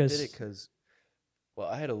 Is it like I did it because, well,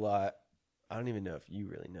 I had a lot. I don't even know if you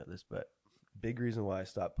really know this, but big reason why I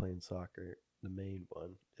stopped playing soccer, the main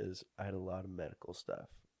one, is I had a lot of medical stuff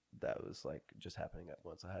that was like just happening at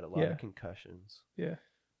once. I had a lot of concussions. Yeah.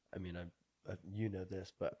 I mean, you know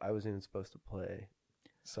this, but I wasn't even supposed to play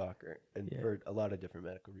soccer, and for a lot of different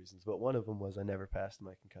medical reasons. But one of them was I never passed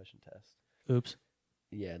my concussion test. Oops.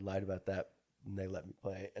 Yeah, and lied about that, and they let me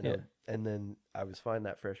play. And and then I was fine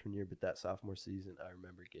that freshman year, but that sophomore season, I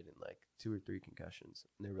remember getting like 2 or 3 concussions,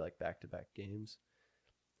 and they were like back-to-back games.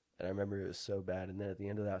 And I remember it was so bad. And then at the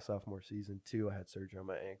end of that sophomore season, too, I had surgery on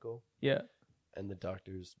my ankle. Yeah. And the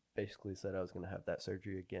doctors basically said I was going to have that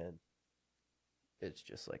surgery again. It's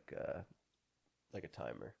just like a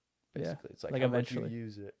timer, basically. It's like how eventually much you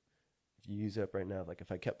use it. If you use it up right now, like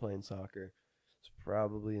if I kept playing soccer, it's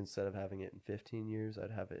probably instead of having it in 15 years,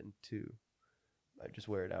 I'd have it in 2. I'd just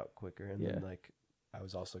wear it out quicker. And then like I'm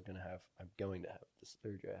going to have the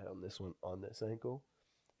surgery I had on this ankle.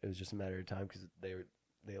 It was just a matter of time because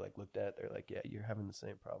they like looked at it. They're like, yeah, you're having the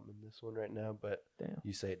same problem in this one right now, but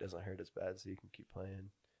you say it doesn't hurt as bad, so you can keep playing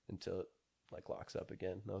until it like locks up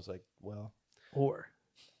again. And I was like, well,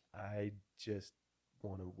 I just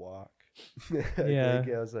want to walk.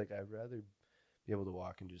 I was like, I'd rather be able to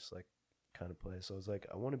walk and just like kind of play. So I was like,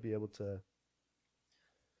 I want to be able to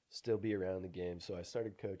still be around the game. So I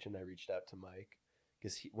started coaching. I reached out to Mike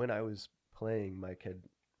because when I was playing, Mike had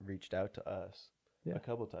reached out to us a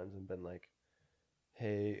couple times and been like,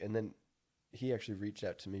 hey, and then he actually reached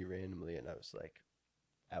out to me randomly, and I was like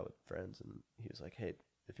out with friends, and he was like, hey,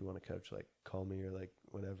 if you want to coach, like call me or like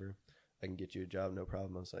whatever, I can get you a job, no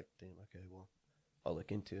problem. I was like, damn, okay, well, I'll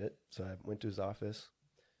look into it. So I went to his office,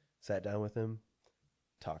 sat down with him,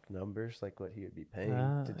 talked numbers, like what he would be paying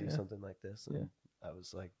to do something like this, and I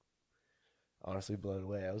was like honestly blown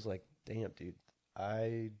away. I was like, damn, dude,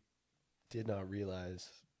 I did not realize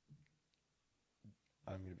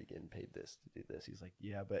I'm going to be getting paid this to do this. He's like,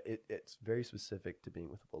 yeah, but it's very specific to being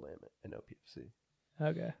with Willamette and OPFC.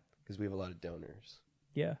 Okay. Because we have a lot of donors.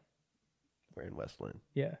 Yeah. We're in Westland.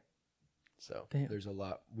 Yeah. So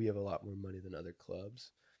we have a lot more money than other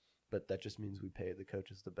clubs, but that just means we pay the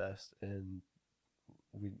coaches the best. And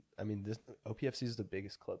this OPFC is the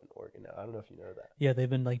biggest club in Oregon now. I don't know if you know that. Yeah, they've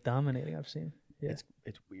been like dominating. I've seen. Yeah.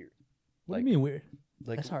 It's weird. What do you mean weird?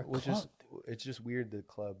 Like that's our club. It's just weird, the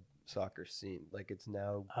club soccer scene. Like it's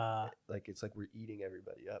now like it's like we're eating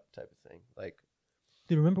everybody up type of thing. Like,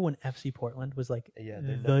 dude, remember when FC Portland was like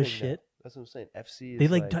the shit? Now. That's what I'm saying. FC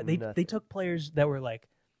is they took players that were like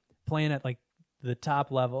playing at like the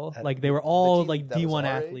top level. Like they were all like D1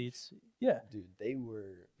 athletes. Yeah. Dude,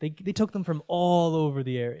 they took them from all over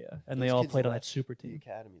the area, and they all played on that super team.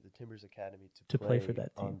 The Timbers Academy to play for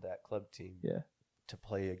that team. On that club team. Yeah. To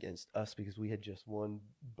play against us because we had just won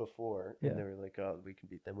before, and they were like, "Oh, we can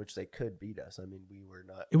beat them," which they could beat us. I mean, we were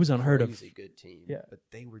not. It was unheard of. Good team, yeah. But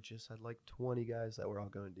they were just had like 20 guys that were all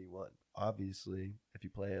going D1. Obviously, if you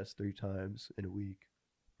play us 3 times in a week,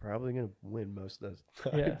 probably gonna win most of those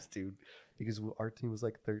times, dude. Because our team was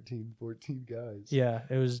like 13, 14 guys. Yeah,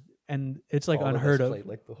 it was, and it's like all unheard of. Played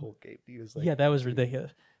like the whole game. Dude, was like, yeah, that was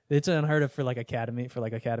ridiculous. It's unheard of for like academy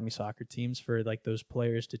soccer teams for like those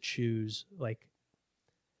players to choose like.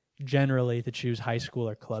 Generally to choose high school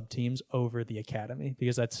or club teams over the academy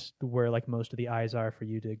because that's where like most of the eyes are for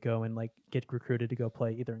you to go and like get recruited to go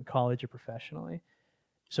play either in college or professionally.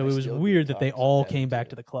 So it was weird that they all came back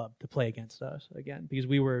to the club to play against us again because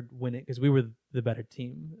we were winning because we were the better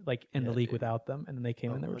team like in the league without them, and then they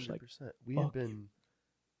came in there was like we had been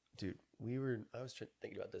dude I was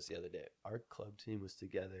thinking about this the other day. Our club team was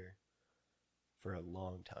together for a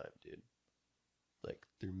long time, dude. Like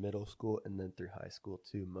through middle school and then through high school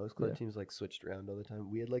too. Most club teams like switched around all the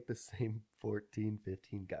time. We had like the same 14,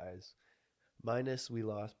 15 guys. Minus we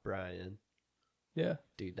lost Brian. Yeah.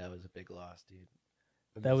 Dude, that was a big loss, dude.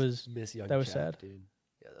 That was sad. Dude.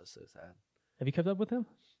 Yeah, that was so sad. Have you kept up with him?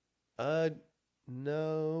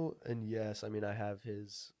 No and yes. I mean,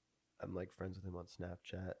 I'm like friends with him on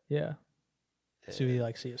Snapchat. Yeah. So we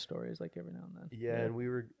like see his stories like every now and then. Yeah, and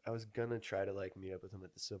I was gonna try to like meet up with him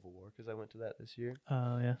at the Civil War because I went to that this year.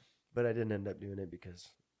 Oh yeah. But I didn't end up doing it because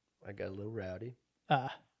I got a little rowdy. A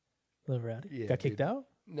little rowdy. Yeah, got kicked out?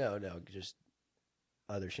 No, just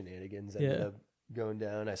other shenanigans ended up going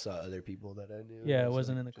down. I saw other people that I knew. Yeah, I it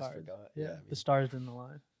wasn't like, in the just cards. forgot. Yeah, I mean, the stars didn't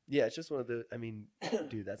align. yeah, it's just one of the. I mean,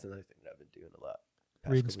 dude, that's another thing that I've been doing a lot.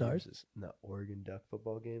 Reading stars. Is not Oregon Duck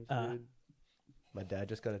football games, Ah. dude. My dad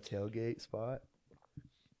just got a tailgate spot.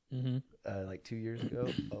 Mm-hmm. Like 2 years ago.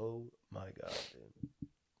 Oh my god, dude!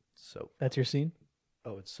 So fun. That's your scene.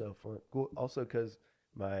 Oh, it's so fun. Cool. Also, because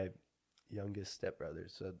my youngest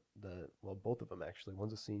stepbrothers, so both of them actually.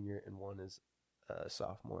 One's a senior and one is a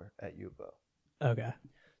sophomore at U of O. Okay.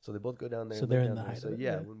 So they both go down there. So they're in the height So of it,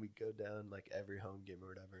 yeah, yeah. when we go down, like every home game or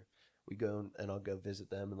whatever, we go and I'll go visit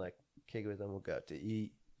them and like kick it with them. We'll go out to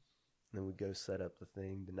eat, and then we go set up the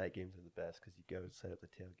thing. The night games are the best because you go set up the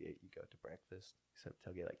tailgate. You go to breakfast. You set up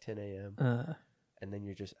tailgate like 10 a.m. And then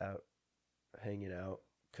you're just out hanging out,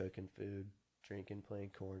 cooking food, drinking, playing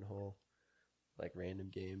cornhole, like random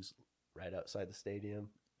games right outside the stadium.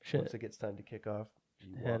 Shit. Once it gets time to kick off,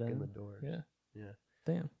 you Head walk in in. the door. Yeah. Yeah.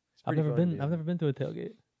 Damn. It's I've pretty never fun, been. dude. I've never been to a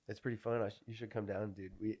tailgate. It's pretty fun. You should come down,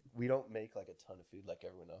 dude. We don't make like a ton of food like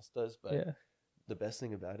everyone else does, but Yeah. the best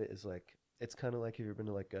thing about it is like it's kind of like if you've ever been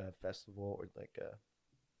to like a festival or like a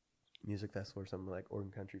music festival or something like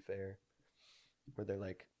Oregon Country Fair, where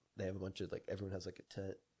they have a bunch of like everyone has like a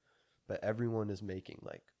tent, but everyone is making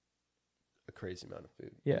like a crazy amount of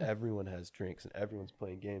food. Yeah. And everyone has drinks and everyone's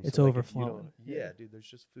playing games. It's so, like, if you overflowing. don't- Yeah, dude. There's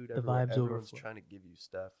just food The everywhere. vibes Everyone's overflow. trying to give you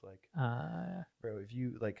stuff. Like, Yeah. bro, if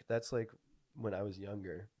you like, that's like when I was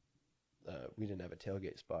younger. We didn't have a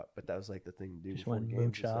tailgate spot, but that was like the thing to do. Just before went games,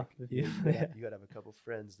 mooch is, off like, with you. you gotta have a couple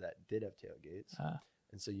friends that did have tailgates,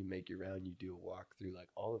 and so you make your round. You do a walk through like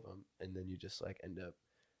all of them, and then you just like end up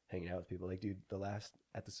hanging out with people. Like, dude, the last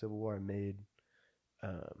at the Civil War, I made.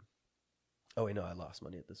 Oh wait, no, I lost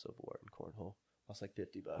money at the Civil War in cornhole. Lost like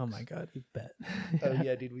 $50. Oh my god, you bet. Oh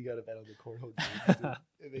yeah, dude, we got to bet on the cornhole games. Dude.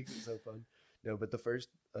 It makes it so fun. No, but the first,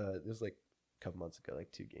 this was like a couple months ago,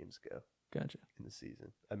 like 2 games ago. Gotcha. In the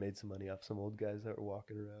season, I made some money off some old guys that were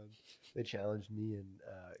walking around. They challenged me and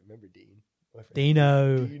remember Dean? My friend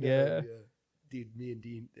Dino, Dino, yeah. Dude, me and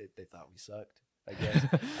Dean, they thought we sucked. I guess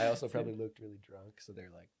I also probably looked really drunk, so they're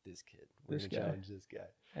like, "This kid, we're This gonna guy. challenge this guy."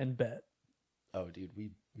 And bet. Oh, dude,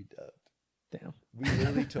 we dubbed. Damn. We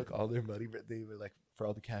literally took all their money, but they were like, "For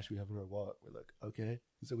all the cash we have in our wallet," we're like, "Okay."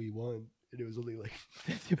 So we won, and it was only like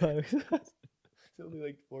 $50. It's only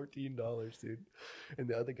like $14, dude. And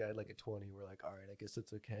the other guy had like a 20. We're like, all right, I guess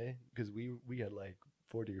it's okay. Because we had like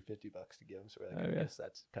 40 or $50 to give him. So we're like, I guess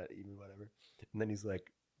that's kind of even, whatever. And then he's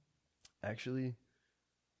like, actually,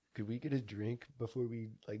 could we get a drink before we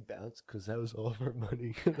like bounce? Because that was all of our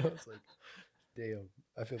money. And I was like, damn,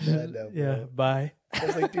 I feel bad now, bro. Yeah, bye. I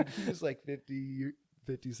was like, dude, he was like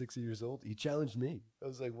 50, 60 years old. He challenged me. I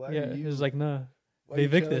was like, why are you? He was like, no. why They are you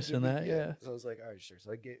Victus challenging in me? that, yeah. So I was like, all right, sure.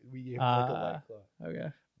 So we gave him like a White Claw. Okay.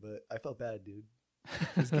 But I felt bad, dude.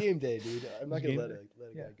 It's game day, dude. I'm not It's gonna game let day. a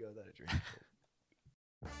guy Yeah. go without a drink.